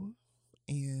Knowles,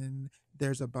 and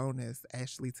there's a bonus,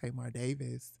 Ashley Tamar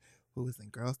Davis, who was in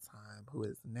Girls Time, who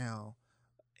is now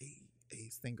a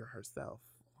singer herself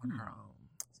on her own.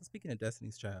 So speaking of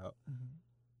Destiny's Child, Mm-hmm.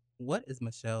 what is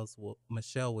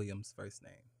Michelle Williams' first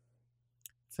name?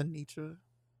 Tanitra.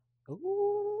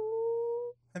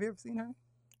 Ooh. Have you ever seen her?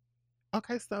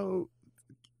 Okay, so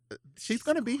she's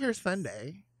going to be here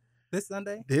Sunday. This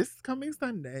Sunday? This coming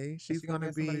Sunday, she's she going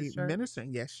gonna to be at somebody's be church?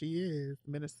 ministering. Yes, she is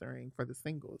ministering for the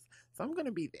singles. So I'm going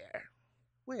to be there.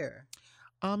 Where?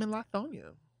 In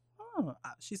Lithonia. Oh,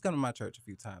 she's come to my church a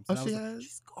few times. Oh, and I was she like, has?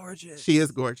 she's gorgeous. She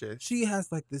is gorgeous. She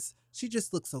has like this. She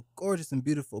just looks so gorgeous and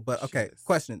beautiful. But She okay, is.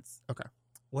 questions. Okay.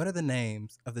 What are the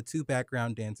names of the two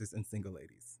background dancers in Single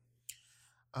Ladies?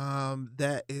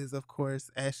 That is, of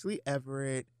course, Ashley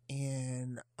Everett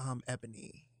and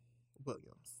Ebony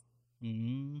Williams.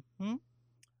 Mm-hmm.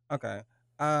 Okay.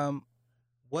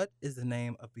 What is the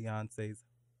name of Beyonce's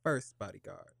first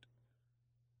bodyguard?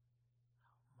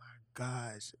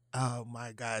 Oh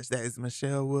my gosh, that is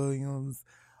Michelle Williams.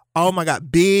 Oh my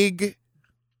God, big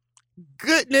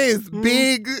goodness,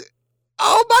 big.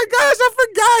 Oh my gosh, I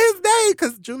forgot his name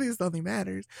because Julius only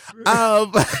matters.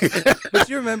 But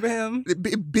you remember him?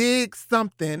 Big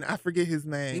something. I forget his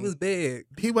name. He was big.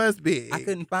 He was big. I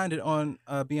couldn't find it on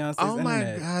Beyonce's Oh my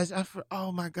internet. gosh,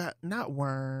 oh my God, not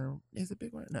Worm. Is it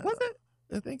Big Worm? No. Was it?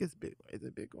 I think it's Big. Is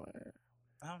it Big Worm?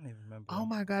 I don't even remember. Oh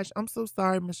my gosh, I'm so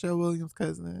sorry, Michelle Williams'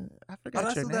 cousin. I forgot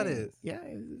that's your who name. that is? Yeah,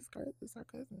 it's her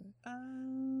cousin.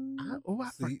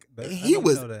 See, He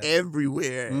was know that.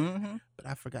 everywhere, Mm-hmm. but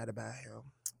I forgot about him.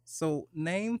 So,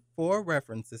 name 4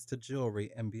 references to jewelry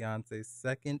in Beyonce's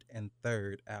second and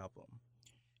third album.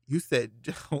 You said,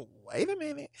 wait a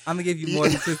minute. I'm gonna give you more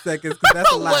than 2 seconds because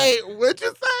that's a lot. Wait, what'd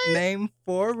you say? Name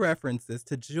 4 references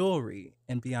to jewelry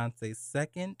in Beyonce's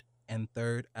second and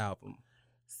third album.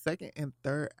 Second and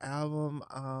third album,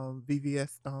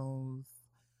 VVS Stones,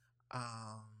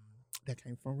 that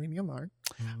came from Renee Alarm.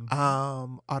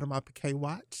 Audemars Piguet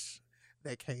watch,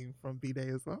 that came from B-Day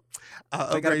as well.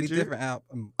 They gotta be different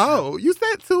albums. Oh, you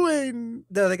said 2 and...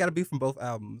 No, they gotta be from both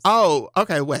albums. Oh,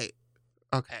 okay, wait.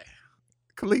 Okay.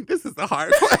 Kaleaf, this is a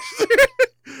hard question.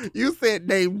 You said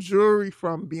name jewelry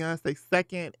from Beyonce's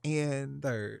second and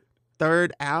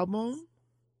third album?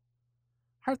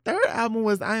 Her third album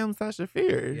was I Am Sasha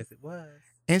Fierce. Yes, it was.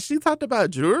 And she talked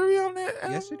about jewelry on that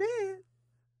album? Yes, she did.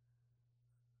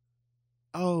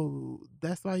 Oh,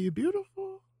 That's Why You're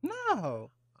Beautiful? No.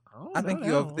 Oh, I think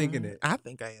you're overthinking it. I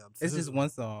think I am too. It's just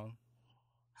one song.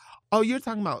 Oh, you're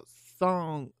talking about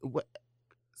song. What?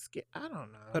 I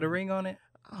don't know. Put a ring on it.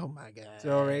 Oh my God.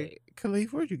 Jewelry.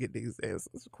 Kaleaf, where'd you get these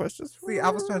questions from? See, I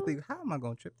was trying to think, how am I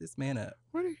going to trip this man up?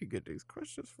 Where did you get these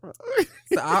questions from?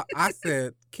 So I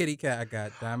said, kitty cat, I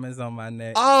got diamonds on my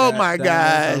neck. Oh got my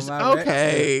diamonds gosh. on my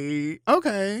Okay.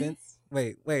 Okay. Since,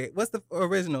 wait, what's the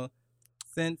original?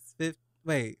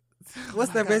 What's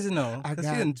Oh the my God. original? I 'Cause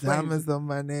she got done diamonds on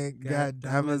my neck, got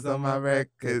diamonds on my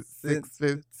record.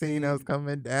 6:15, I was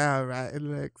coming down, right?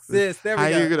 Lexus. Sis, there we How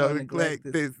go. you gonna Don't neglect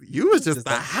neglect this? You was just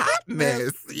a hot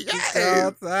mess. Yes.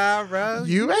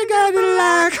 You ain't got to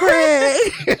lie,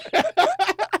 Craig.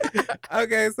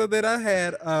 Okay, so then I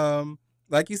had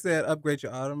like you said, upgrade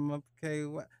your autumn. Okay,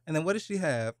 and then what does she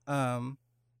have?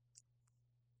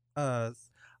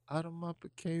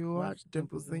 Automobile watch,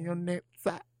 dimples in your neck,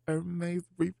 Hermes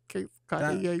briefcase,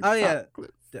 Cartier, oh, yeah.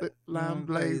 chocolate, lime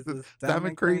blazers,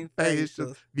 diamond cream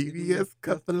facials, VVS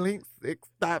cufflinks,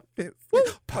 6-stop pencil,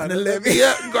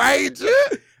 Olivia Granger.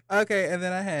 Okay, and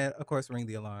then I had, of course, Ring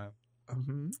the Alarm,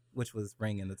 which was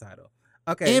Ring in the title.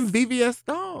 Okay, And VVS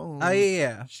Stone. Oh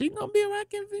yeah. She gonna be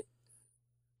rocking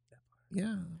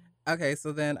Yeah. Okay,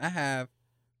 so then I have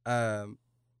 2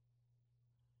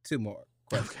 more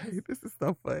questions. Okay, this is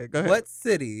so fun. Go ahead. What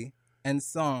city and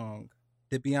song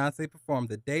did Beyonce perform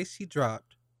the day she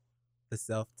dropped the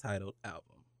self-titled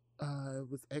album? It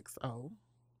was XO.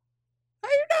 How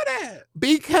you know that?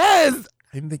 Because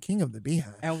I'm the king of the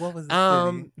Beyhive. And what was the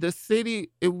city? The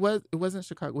city, it wasn't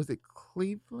Chicago. Was it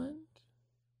Cleveland?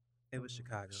 It was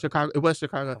Chicago. Chicago. It was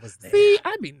Chicago. I was there. See,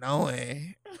 I be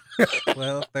knowing.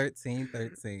 12, 13,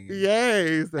 13.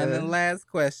 Yes. And then last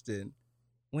question.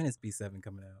 When is B7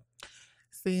 coming out?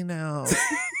 See now.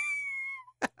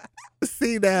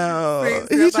 See now.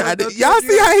 See, He tried it. Y'all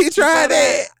see how he tried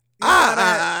it?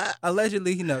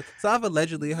 Allegedly, he knows. So I've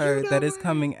allegedly heard that it's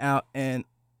coming out and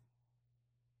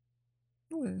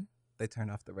When? they turn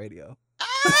off the radio.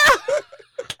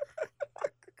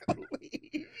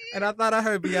 And I thought I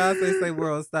heard Beyonce say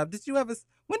world stop. Did you ever?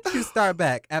 When did you start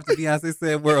back after Beyonce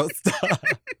said world stop?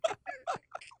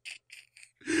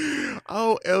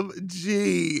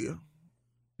 OMG.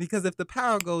 Because if the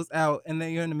power goes out and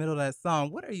then you're in the middle of that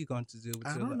song, what are you going to do with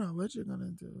I your don't life? know what you're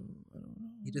gonna do. I don't know.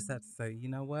 You just have to say, you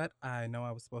know what? I know I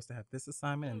was supposed to have this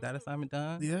assignment and that assignment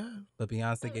done. Yeah. But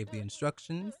Beyonce gave the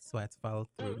instructions, so I had to follow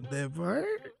through. That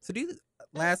word. So do you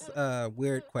last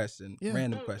weird question, Yeah.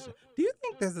 random question. Do you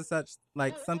think there's a such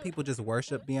like some people just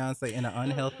worship Beyonce in an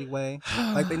unhealthy way?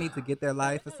 Like they need to get their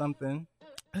life or something?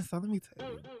 So let me tell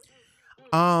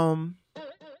you.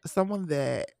 Someone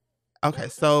that okay,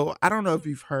 so I don't know if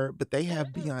you've heard, but they have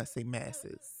Beyonce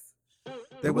masses.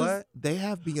 They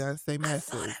have Beyonce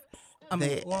masses. I mean,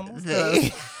 They- almost they- does.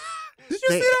 Did you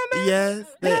see that man? Yes,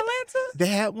 In Atlanta? they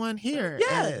had one here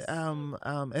Yes.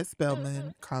 at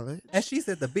Spelman College. And she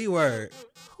said the B word.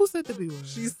 Who said the B word?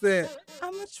 She said,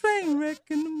 I'm a train wreck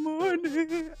in the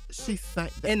morning. She sang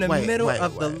In the middle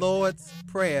of the Lord's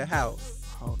Prayer house.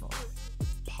 Hold on.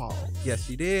 Pause. Yes,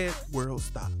 she did. World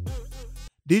stop.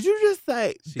 Did you just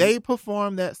say they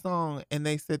performed that song and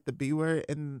they said the B word?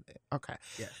 And okay,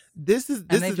 Yes. this is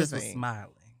And they the just was thing.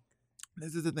 smiling.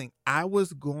 This is the thing. I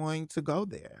was going to go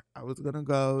there. I was gonna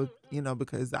go,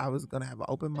 because I was gonna have an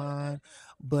open mind.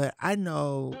 But I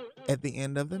know at the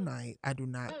end of the night, I do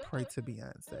not pray to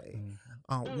Beyonce.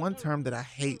 One term that I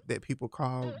hate that people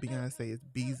call Beyonce is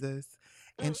Beezus.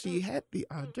 And she had the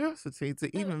audacity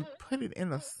to even put it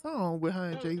in a song with her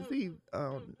and Jay-Z,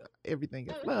 Everything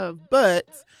is Love. But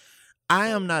I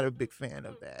am not a big fan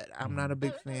of that. I'm not a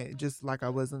big fan, just like I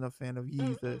wasn't a fan of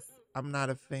Yeezus. I'm not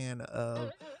a fan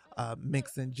of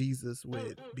mixing Jesus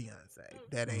with Beyonce.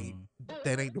 That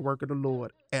ain't the work of the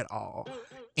Lord at all.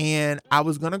 And I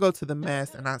was gonna go to the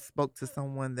mass, and I spoke to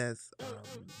someone that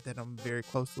I'm very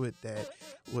close with that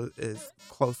is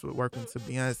close with working to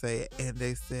Beyonce, and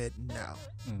they said no,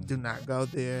 do not go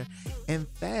there. In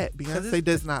fact, Beyonce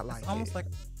does not like almost it. like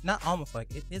not almost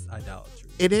like it is idolatry.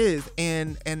 It is,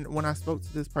 and when I spoke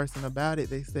to this person about it,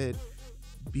 they said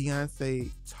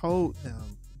Beyonce told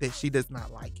them that she does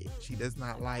not like it. She does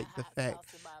not like the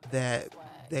fact that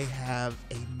they have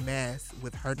a mass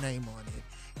with her name on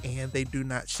it, and they do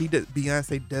not.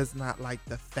 Beyonce does not like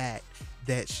the fact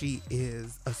that she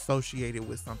is associated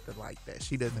with something like that.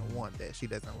 She doesn't want that. She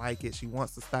doesn't like it. She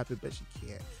wants to stop it, but she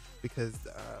can't because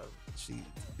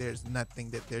there's nothing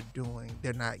that they're doing.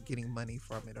 They're not getting money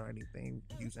from it or anything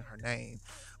using her name,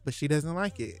 but she doesn't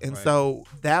like it. And so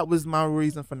that was my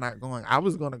reason for not going. I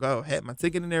was going to go, had my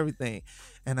ticket and everything.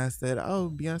 And I said,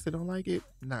 oh, Beyonce don't like it?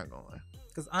 Not going.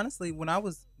 Because honestly,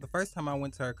 the first time I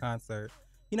went to her concert,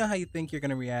 you know how you think you're going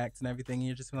to react and everything, and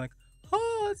you're just like,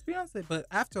 oh, it's Beyonce. But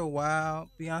after a while,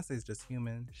 Beyonce's just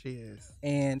human. She is.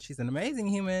 And she's an amazing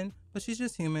human, but she's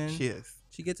just human. She is.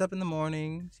 She gets up in the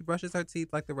morning. She brushes her teeth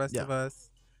like the rest of us.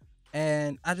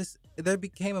 And there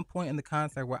became a point in the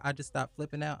concert where I just stopped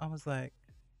flipping out. I was like,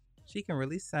 she can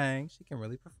really sing. She can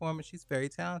really perform. And she's very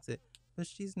talented. But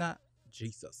she's not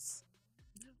Jesus.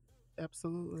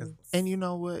 Absolutely. And you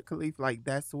know what, Kaleaf? Like,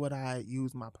 that's what I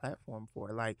use my platform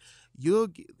for. Like, you'll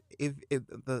get, if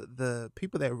the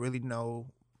people that really know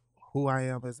who I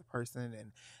am as a person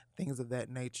and things of that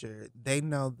nature, they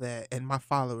know that, and my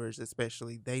followers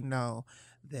especially, they know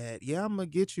that, yeah, I'm going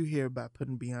to get you here by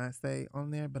putting Beyonce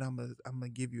on there, but I'm gonna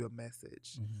give you a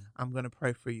message. I'm going to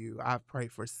pray for you. I've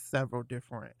prayed for several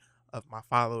different of my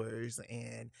followers,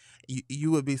 and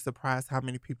you would be surprised how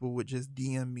many people would just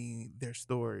DM me their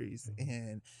stories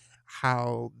and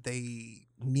how they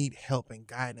need help and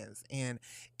guidance. And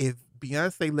if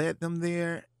Beyonce led them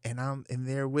there and I'm in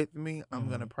there with me, I'm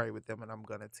going to pray with them and I'm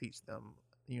going to teach them,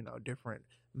 different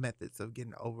methods of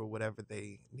getting over whatever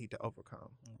they need to overcome.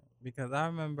 Because I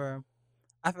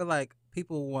feel like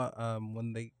people want,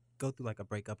 when they go through like a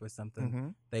breakup or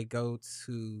something, they go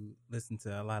to listen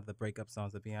to a lot of the breakup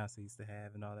songs that Beyonce used to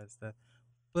have and all that stuff.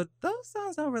 But those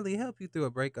songs don't really help you through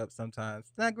a breakup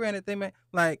sometimes. Now, granted, they may,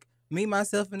 like, Me,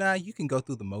 Myself, and I, you can go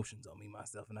through the motions on Me,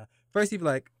 Myself, and I. First, you'd be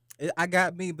like, I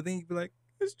got me, but then you'd be like,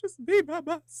 it's just me by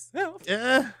myself.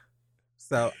 Yeah.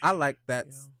 So I like that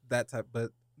type,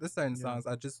 but there's certain songs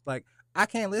I just like, I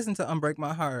can't listen to Unbreak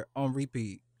My Heart on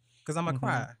repeat because I'm going to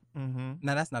cry.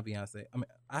 Now, that's not Beyonce. I mean,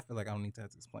 I feel like I don't need to have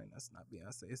to explain that's not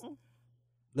Beyonce. It's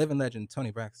living legend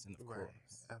Toni Braxton, of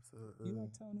course. Absolutely. You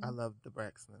like Toni? I love the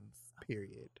Braxtons,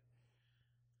 period.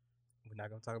 We're not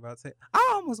going to talk about Tamar.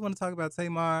 I almost want to talk about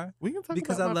Tamar. We can talk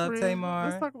because about I my love friend. Tamar.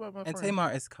 Let's talk about my friend. And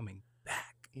Tamar is coming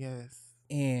back. Yes.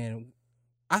 And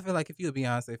I feel like if you're a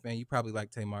Beyonce fan, you probably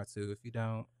like Tamar too. If you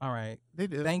don't, all right. They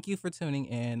do. Thank you for tuning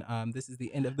in. This is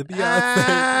the end of the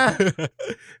Beyonce.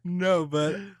 No,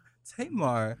 but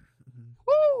Tamar,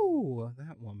 whoo,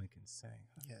 that woman can sing.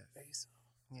 Yes.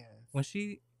 Yes. When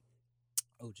she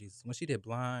did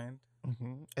Blind.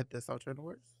 At the Soul Train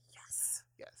Awards? Yes.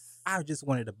 Yes. I just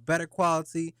wanted a better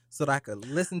quality so that I could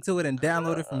listen to it and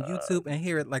download it from YouTube and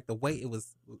hear it like the way it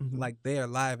was like there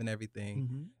live and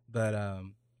everything. But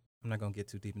I'm not gonna get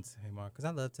too deep into Tamar because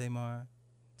I love Tamar.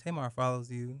 Tamar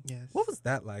follows you. Yes. What was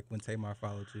that like when Tamar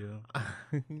followed you?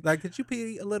 Like, did you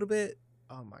pee a little bit?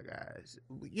 Oh my gosh.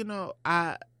 You know,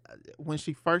 when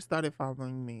she first started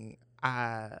following me,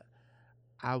 I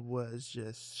was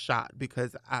just shocked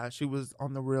because she was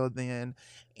on the reel then,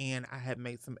 and I had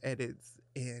made some edits,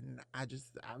 and I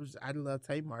love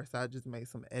Tamar, so I just made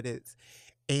some edits,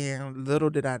 and little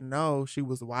did I know she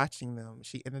was watching them.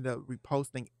 She ended up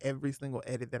reposting every single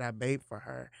edit that I made for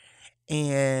her,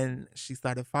 and she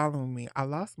started following me. I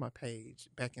lost my page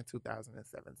back in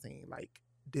 2017, like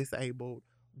disabled,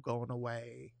 going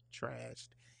away, trashed,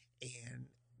 and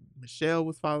Michelle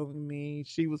was following me.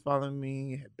 She was following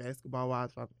me. Had Basketball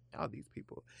Wives following me. All these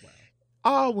people. Wow.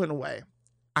 All went away.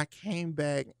 I came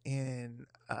back in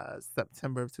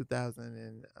September of 2000,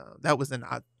 and that was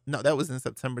in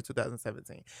September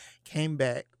 2017. Came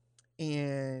back,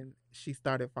 and she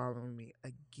started following me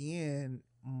again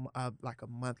like a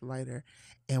month later,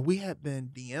 and we had been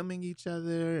DMing each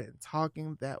other and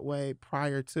talking that way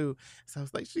prior to. So I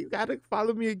was like, she got to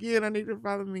follow me again. I need to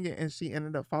follow me again, and she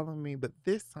ended up following me. But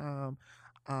this time,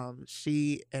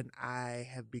 she and I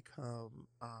have become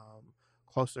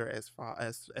closer as far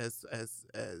as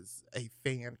a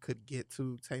fan could get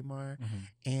to Tamar,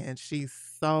 and she's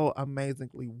so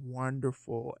amazingly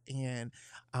wonderful, and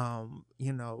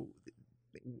you know,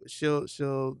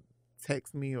 she'll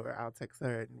text me or I'll text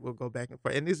her and we'll go back and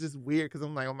forth, and it's just weird because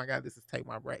I'm like, oh my God, this is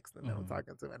Tamar Braxton that I'm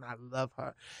talking to, and I love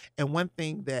her. And one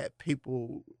thing that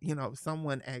people, you know,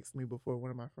 someone asked me before,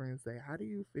 one of my friends say, how do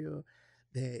you feel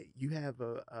that you have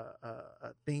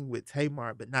a thing with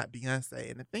Tamar but not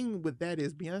Beyonce? And the thing with that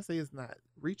is Beyonce is not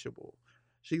reachable.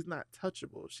 She's not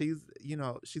touchable. She's, you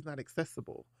know, she's not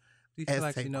accessible. Do you feel as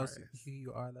like she Tamar knows is. who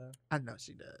you are, though? I know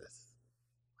she does.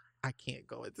 I can't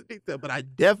go into detail, but I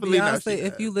definitely know she Beyonce,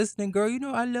 does. if you listening, girl, you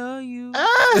know I love you.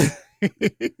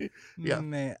 Yeah.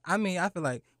 Man, I mean, I feel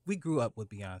like we grew up with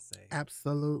Beyonce.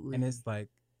 Absolutely. And it's like,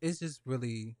 it's just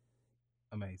really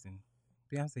amazing.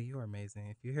 Beyonce, you are amazing.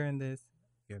 If you're hearing this,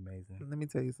 you're amazing. Let me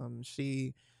tell you something.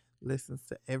 She listens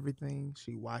to everything.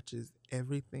 She watches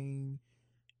everything.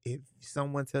 If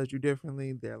someone tells you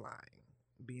differently, they're lying.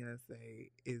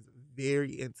 Beyonce is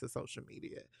very into social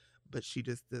media, but she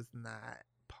just does not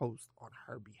post on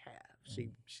her behalf.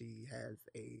 She has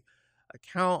a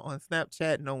account on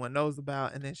Snapchat no one knows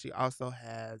about, and then she also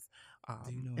has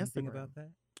Do you know anything Instagram. about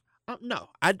that? No,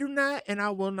 I do not, and I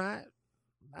will not.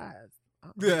 Lies.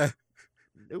 Yeah.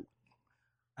 Nope.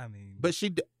 I mean, But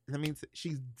she's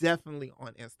definitely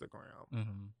on Instagram.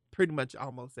 Pretty much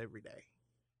almost every day.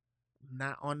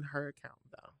 Not on her account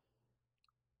though.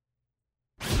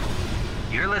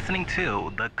 You're listening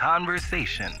to The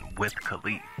Konversation with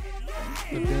Kaleaf.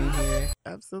 for being here.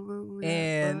 Absolutely.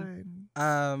 And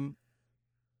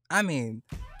I mean,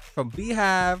 from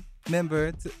Beyhive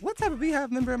member to what type of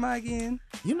Beyhive member am I again?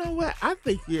 You know what? I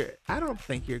don't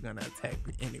think you're gonna attack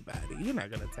anybody. You're not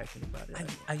gonna attack anybody.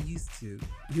 I used to.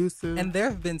 Used to. And there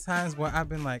have been times where I've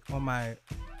been like on my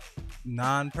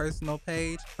non-personal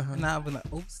page, and I've been like,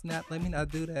 oh snap, let me not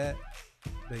do that.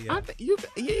 But yeah. I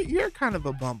think you're kind of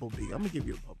a bumblebee. I'm gonna give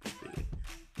you a bumblebee.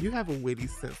 You have a witty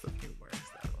sense of humor,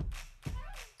 so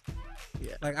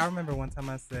yeah. Like I remember one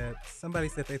time somebody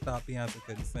said they thought Beyonce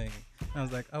couldn't sing. I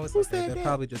was like, oh, it's Who okay. said They're that?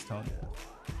 probably just tone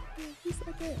deaf. Who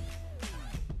said that?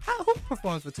 Who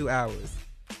performs for 2 hours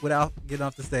without getting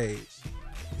off the stage?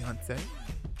 Beyonce.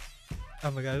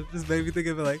 Oh my god, it just made me think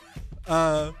of it like,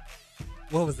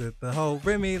 what was it? The whole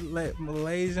Remy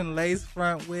Malaysian lace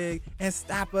front wig and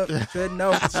stop up to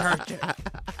no church.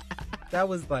 That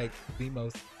was like the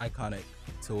most iconic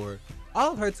tour.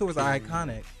 All of her tours are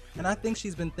iconic. And I think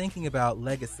she's been thinking about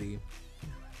legacy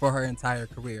for her entire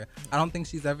career. I don't think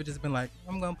she's ever just been like,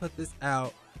 I'm going to put this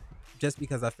out just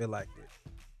because I feel like it.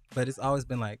 But it's always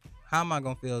been like, how am I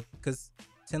going to feel? Because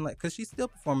she's still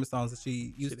performing songs that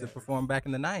she used to perform back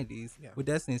in the 90s with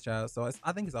Destiny's Child. So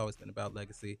I think it's always been about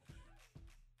legacy.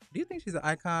 Do you think she's an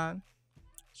icon?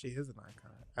 She is an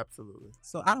icon, absolutely.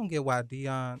 So I don't get why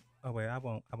Dion. Oh wait, I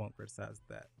won't criticize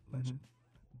that legend.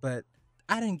 But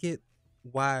I didn't get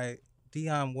why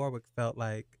Dionne Warwick felt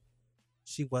like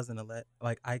she wasn't a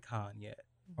icon yet,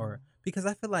 or because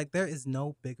I feel like there is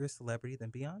no bigger celebrity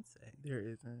than Beyonce. There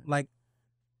isn't. Like,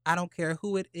 I don't care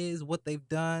who it is, what they've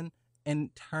done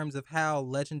in terms of how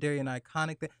legendary and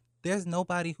iconic. There's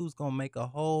nobody who's gonna make a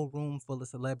whole room full of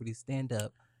celebrities stand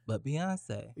up but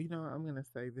Beyonce. You know, I'm gonna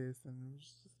say this, and I'm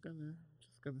just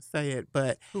going to say it,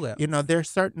 but Who else? there are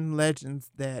certain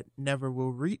legends that never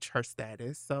will reach her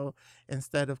status. So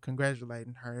instead of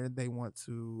congratulating her, they want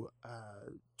to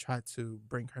try to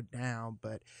bring her down.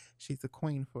 But she's a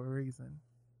queen for a reason.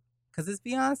 Because it's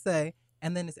Beyonce,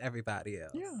 and then it's everybody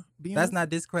else. Yeah, That's Beyonce. not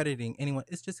discrediting anyone.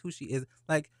 It's just who she is.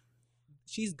 Like,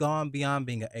 she's gone beyond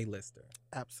being an A-lister.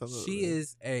 Absolutely. She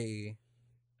is a...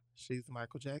 She's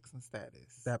Michael Jackson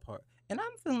status. That part. And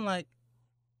I'm feeling like...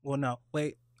 Well, no.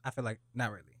 Wait. I feel like...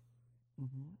 Not really.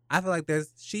 Mm-hmm. I feel like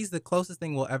she's the closest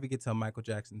thing we'll ever get to a Michael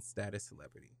Jackson status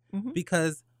celebrity. Mm-hmm.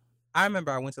 Because I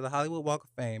remember I went to the Hollywood Walk of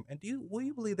Fame, and will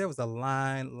you believe there was a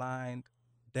line lined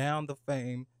down the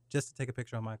fame just to take a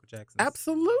picture of Michael Jackson?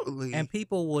 Absolutely. And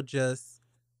people will just...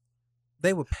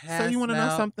 They would pass. So you want to know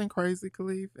out. something crazy,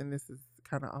 Kaleaf? And this is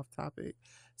kind of off topic.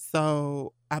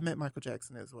 So I met Michael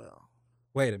Jackson as well.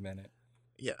 Wait a minute.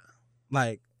 Yeah.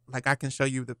 Like I can show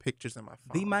you the pictures in my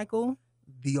phone. the Michael?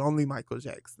 The only Michael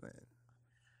Jackson.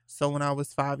 So when I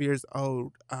was 5 years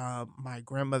old, my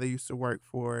grandmother used to work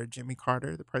for Jimmy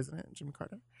Carter, the president, Jimmy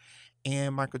Carter.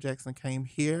 And Michael Jackson came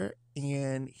here,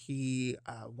 and he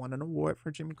won an award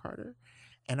for Jimmy Carter.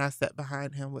 And I sat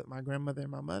behind him with my grandmother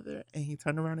and my mother, and he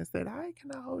turned around and said, "Hi,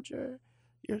 can I hold your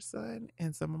son?"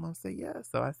 And so my mom said, "Yeah."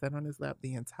 So I sat on his lap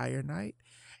the entire night.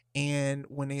 And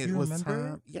when it You was remember?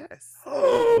 time, yes,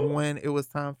 when it was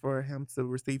time for him to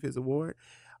receive his award,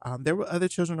 there were other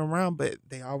children around, but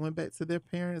they all went back to their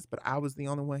parents. But I was the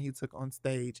only one he took on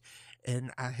stage,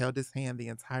 and I held his hand the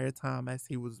entire time as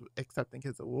he was accepting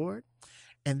his award.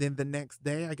 And then the next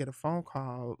day, I get a phone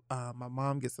call. My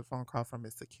mom gets a phone call from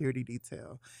his security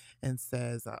detail and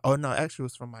says, "Oh no, actually, it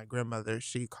was from my grandmother."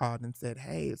 She called and said,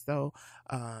 "Hey, so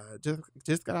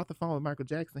just got off the phone with Michael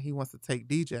Jackson. He wants to take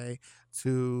DJ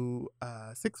to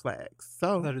Six Flags." I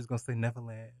So, thought he was going to say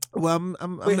Neverland. well,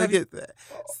 I'm Wait, gonna have you- get that.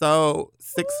 So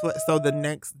So the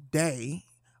next day,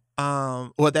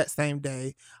 well, that same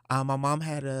day, my mom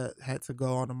had to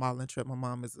go on a modeling trip. My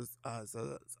mom is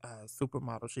a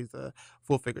supermodel. She's a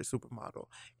full figure supermodel,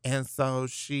 and so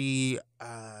she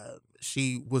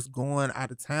was going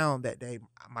out of town that day.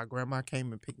 My grandma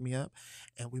came and picked me up,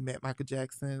 and we met Michael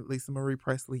Jackson, Lisa Marie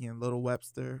Presley, and Little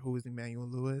Webster, who is Emmanuel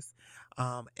Lewis,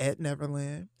 at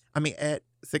Neverland. I mean, at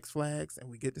Six Flags, and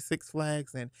we get to Six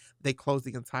Flags, and they closed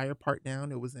the entire park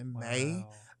down. It was in May.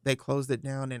 Wow. They closed it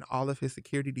down, and all of his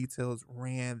security details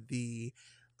ran the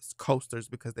coasters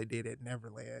because they did at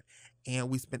Neverland. And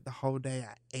we spent the whole day.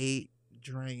 I ate,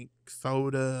 drank,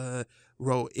 soda,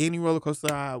 rode any roller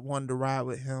coaster I wanted to ride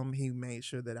with him. He made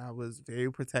sure that I was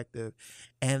very protective.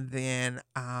 And then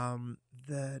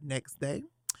the next day,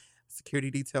 security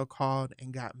detail called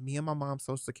and got me and my mom's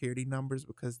social security numbers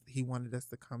because he wanted us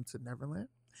to come to Neverland.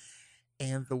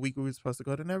 And the week we were supposed to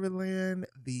go to Neverland,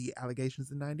 the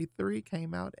allegations in '93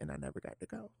 came out, and I never got to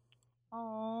go.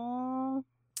 Aww.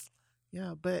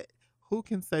 Yeah, but who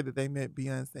can say that they met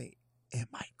Beyonce and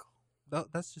Michael?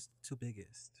 That's just the two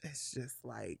biggest. It's just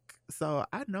like, so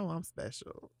I know I'm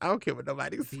special. I don't care what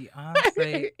nobody says.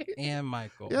 Beyonce and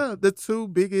Michael. Yeah, the two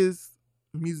biggest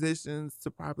musicians to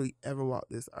probably ever walk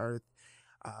this earth,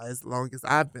 as long as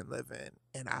I've been living,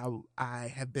 and I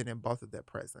have been in both of their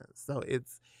presence. So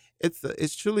it's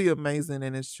truly amazing,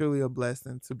 and it's truly a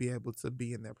blessing to be able to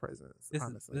be in their presence.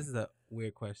 Honestly, This is a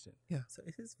weird question. Yeah. So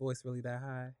is his voice really that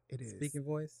high? It is. Speaking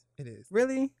voice? It is.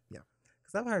 Really? Yeah.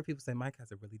 Because I've heard people say Mike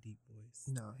has a really deep voice.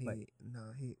 He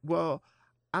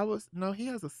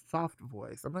has a soft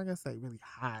voice. I'm not gonna say really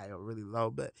high or really low,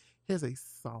 but he has a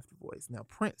soft voice. Now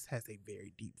Prince has a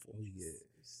very deep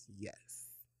voice. Yes.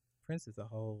 Prince is a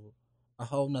whole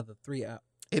nother 3 out.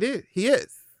 It is. He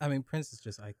is. I mean, Prince is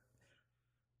just like,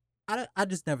 I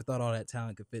just never thought all that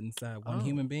talent could fit inside one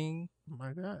human being.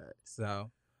 My God.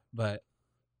 So, but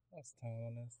let's turn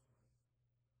on this.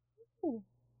 Ooh.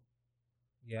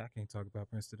 Yeah, I can't talk about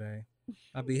Prince today.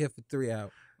 I'll be here for 3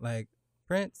 out. Like,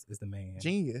 Prince is the man.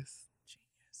 Genius.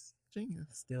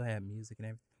 Still had music and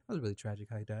everything. That was really tragic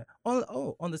how he died.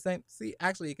 On the same. See,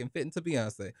 actually, it can fit into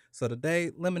Beyonce. So the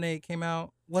day Lemonade came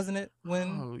out, wasn't it?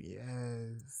 Oh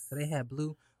yes. So they had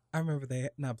blue. I remember they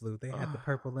had the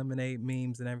purple lemonade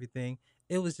memes and everything.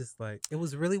 It was just like, it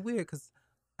was really weird because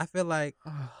I feel like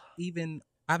even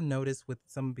I've noticed with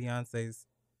some of Beyonce's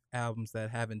albums that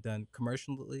haven't done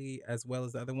commercially as well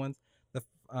as the other ones. The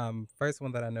first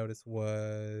one that I noticed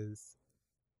was,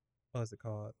 what was it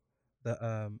called?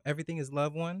 The Everything Is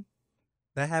Love one.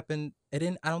 That happened. I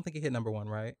don't think it hit number 1,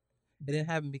 right? It didn't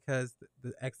happen because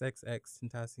the XXX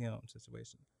Tentacion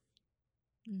situation.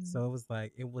 So it was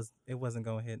like it wasn't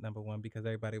gonna hit number 1 because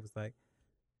everybody was like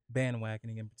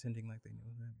bandwagoning and pretending like they knew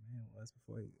who that man was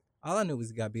before he. All I knew was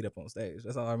he got beat up on stage.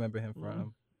 That's all I remember him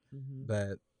from. Mm-hmm.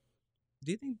 But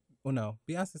Do you think? Well, no.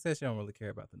 Beyonce says she don't really care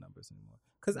about the numbers anymore.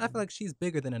 Because I feel like she's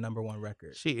bigger than a number one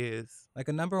record. She is. Like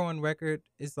a number one record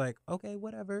is like, okay,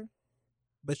 whatever.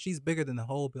 But she's bigger than the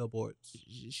whole Billboard.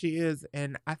 She is.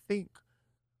 And I think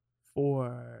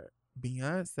for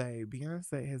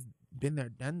Beyonce has been there,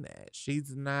 done that.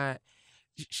 She's not.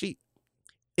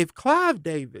 If Clive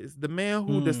Davis, the man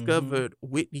who discovered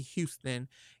Whitney Houston,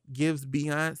 gives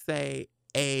Beyonce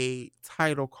a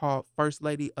title called First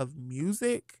Lady of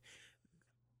Music,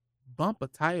 bump a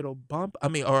title,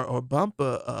 or bump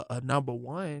a number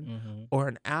one or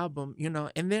an album,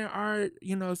 and there are,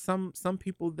 some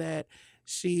people that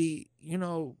she,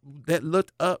 that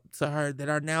looked up to her that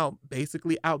are now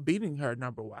basically outbeating her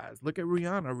number wise. Look at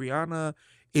Rihanna. Rihanna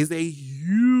is a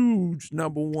huge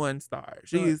number one star.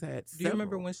 She has had several. Do you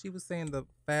remember when she was saying the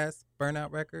fast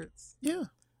burnout records? Yeah.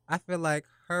 I feel like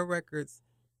her records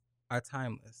are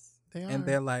timeless. They are. And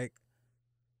they're like,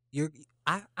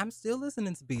 I'm still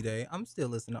listening to B-Day. I'm still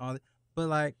listening to all that. But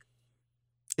like,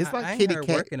 it's like I Kitty ain't heard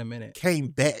Cat work in a minute. Came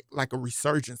back, like a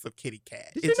resurgence of Kitty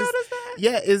Cat. Did you notice that?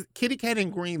 Yeah, it's Kitty Cat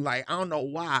and Greenlight. I don't know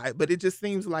why, but it just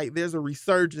seems like there's a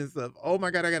resurgence of, oh my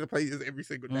God, I got to play this every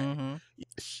single day.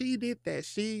 She did that.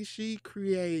 She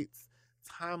creates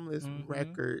timeless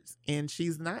records, and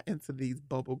she's not into these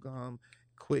bubblegum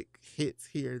quick hits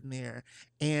here and there.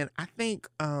 And I think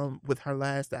with her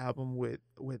last album with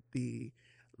the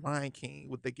Lion King,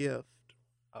 with The Gift.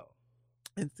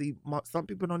 And see, some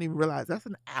people don't even realize that's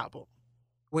an album.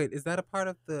 Wait, is that a part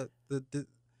of the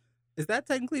is that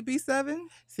technically B7?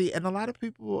 See, and a lot of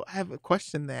people have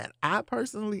questioned that. I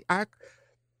personally, I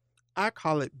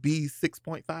call it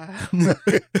B6.5.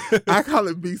 I call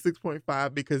it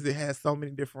B6.5 because it has so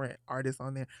many different artists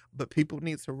on there. But people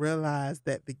need to realize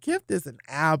that The Gift is an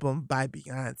album by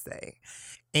Beyonce.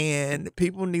 And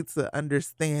people need to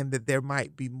understand that there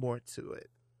might be more to it.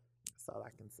 That's all I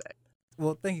can say.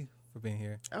 Well, thank you for being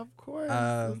here. Of course.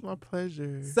 It's my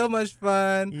pleasure. So much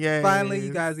fun. Yes. Finally,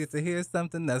 you guys get to hear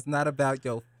something that's not about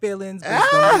your feelings, but it's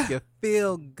going to make you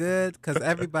feel good, because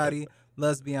everybody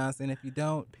loves Beyonce. And if you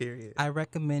don't, period, I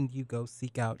recommend you go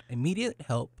seek out immediate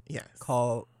help. Yes.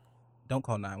 Don't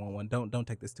call 911. Don't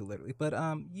take this too literally. But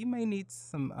you may need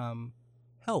some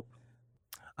help.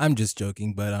 I'm just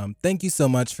joking, but thank you so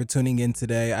much for tuning in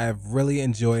today. I've really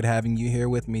enjoyed having you here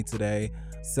with me today.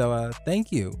 So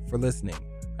thank you for listening.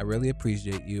 I really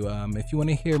appreciate you. If you want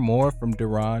to hear more from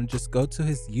Deron, just go to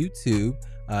his YouTube.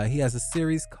 He has a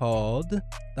series called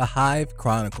The Hive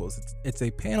Chronicles. It's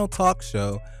a panel talk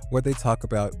show where they talk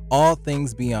about all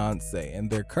things Beyonce, and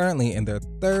they're currently in their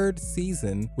 3rd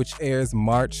season, which airs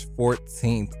March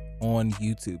 14th on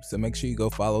YouTube. So make sure you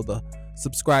go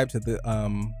subscribe to the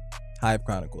Hive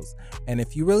Chronicles. And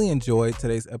if you really enjoyed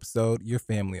today's episode, you're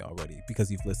family already,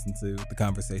 because you've listened to the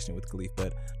conversation with Kaleaf.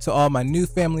 But to all my new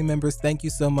family members, thank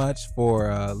you so much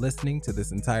for listening to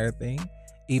this entire thing,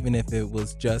 even if it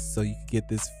was just so you could get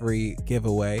this free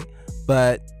giveaway.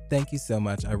 But thank you so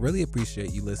much. I really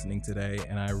appreciate you listening today,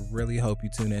 and I really hope you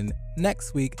tune in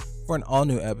next week for an all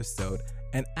new episode.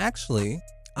 And actually,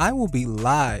 I will be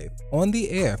live on the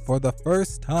air for the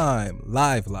first time.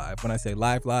 Live. When I say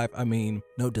live, I mean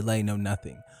no delay, no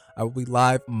nothing. I will be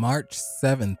live March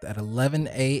 7th at 11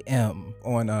 a.m.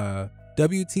 on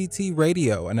WTT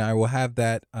Radio, and I will have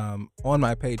that on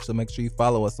my page. So make sure you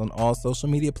follow us on all social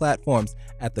media platforms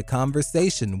at The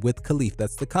Konversation with Kaleaf.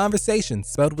 That's The Konversation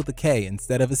spelled with a K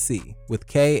instead of a C, with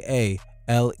Kaleaf.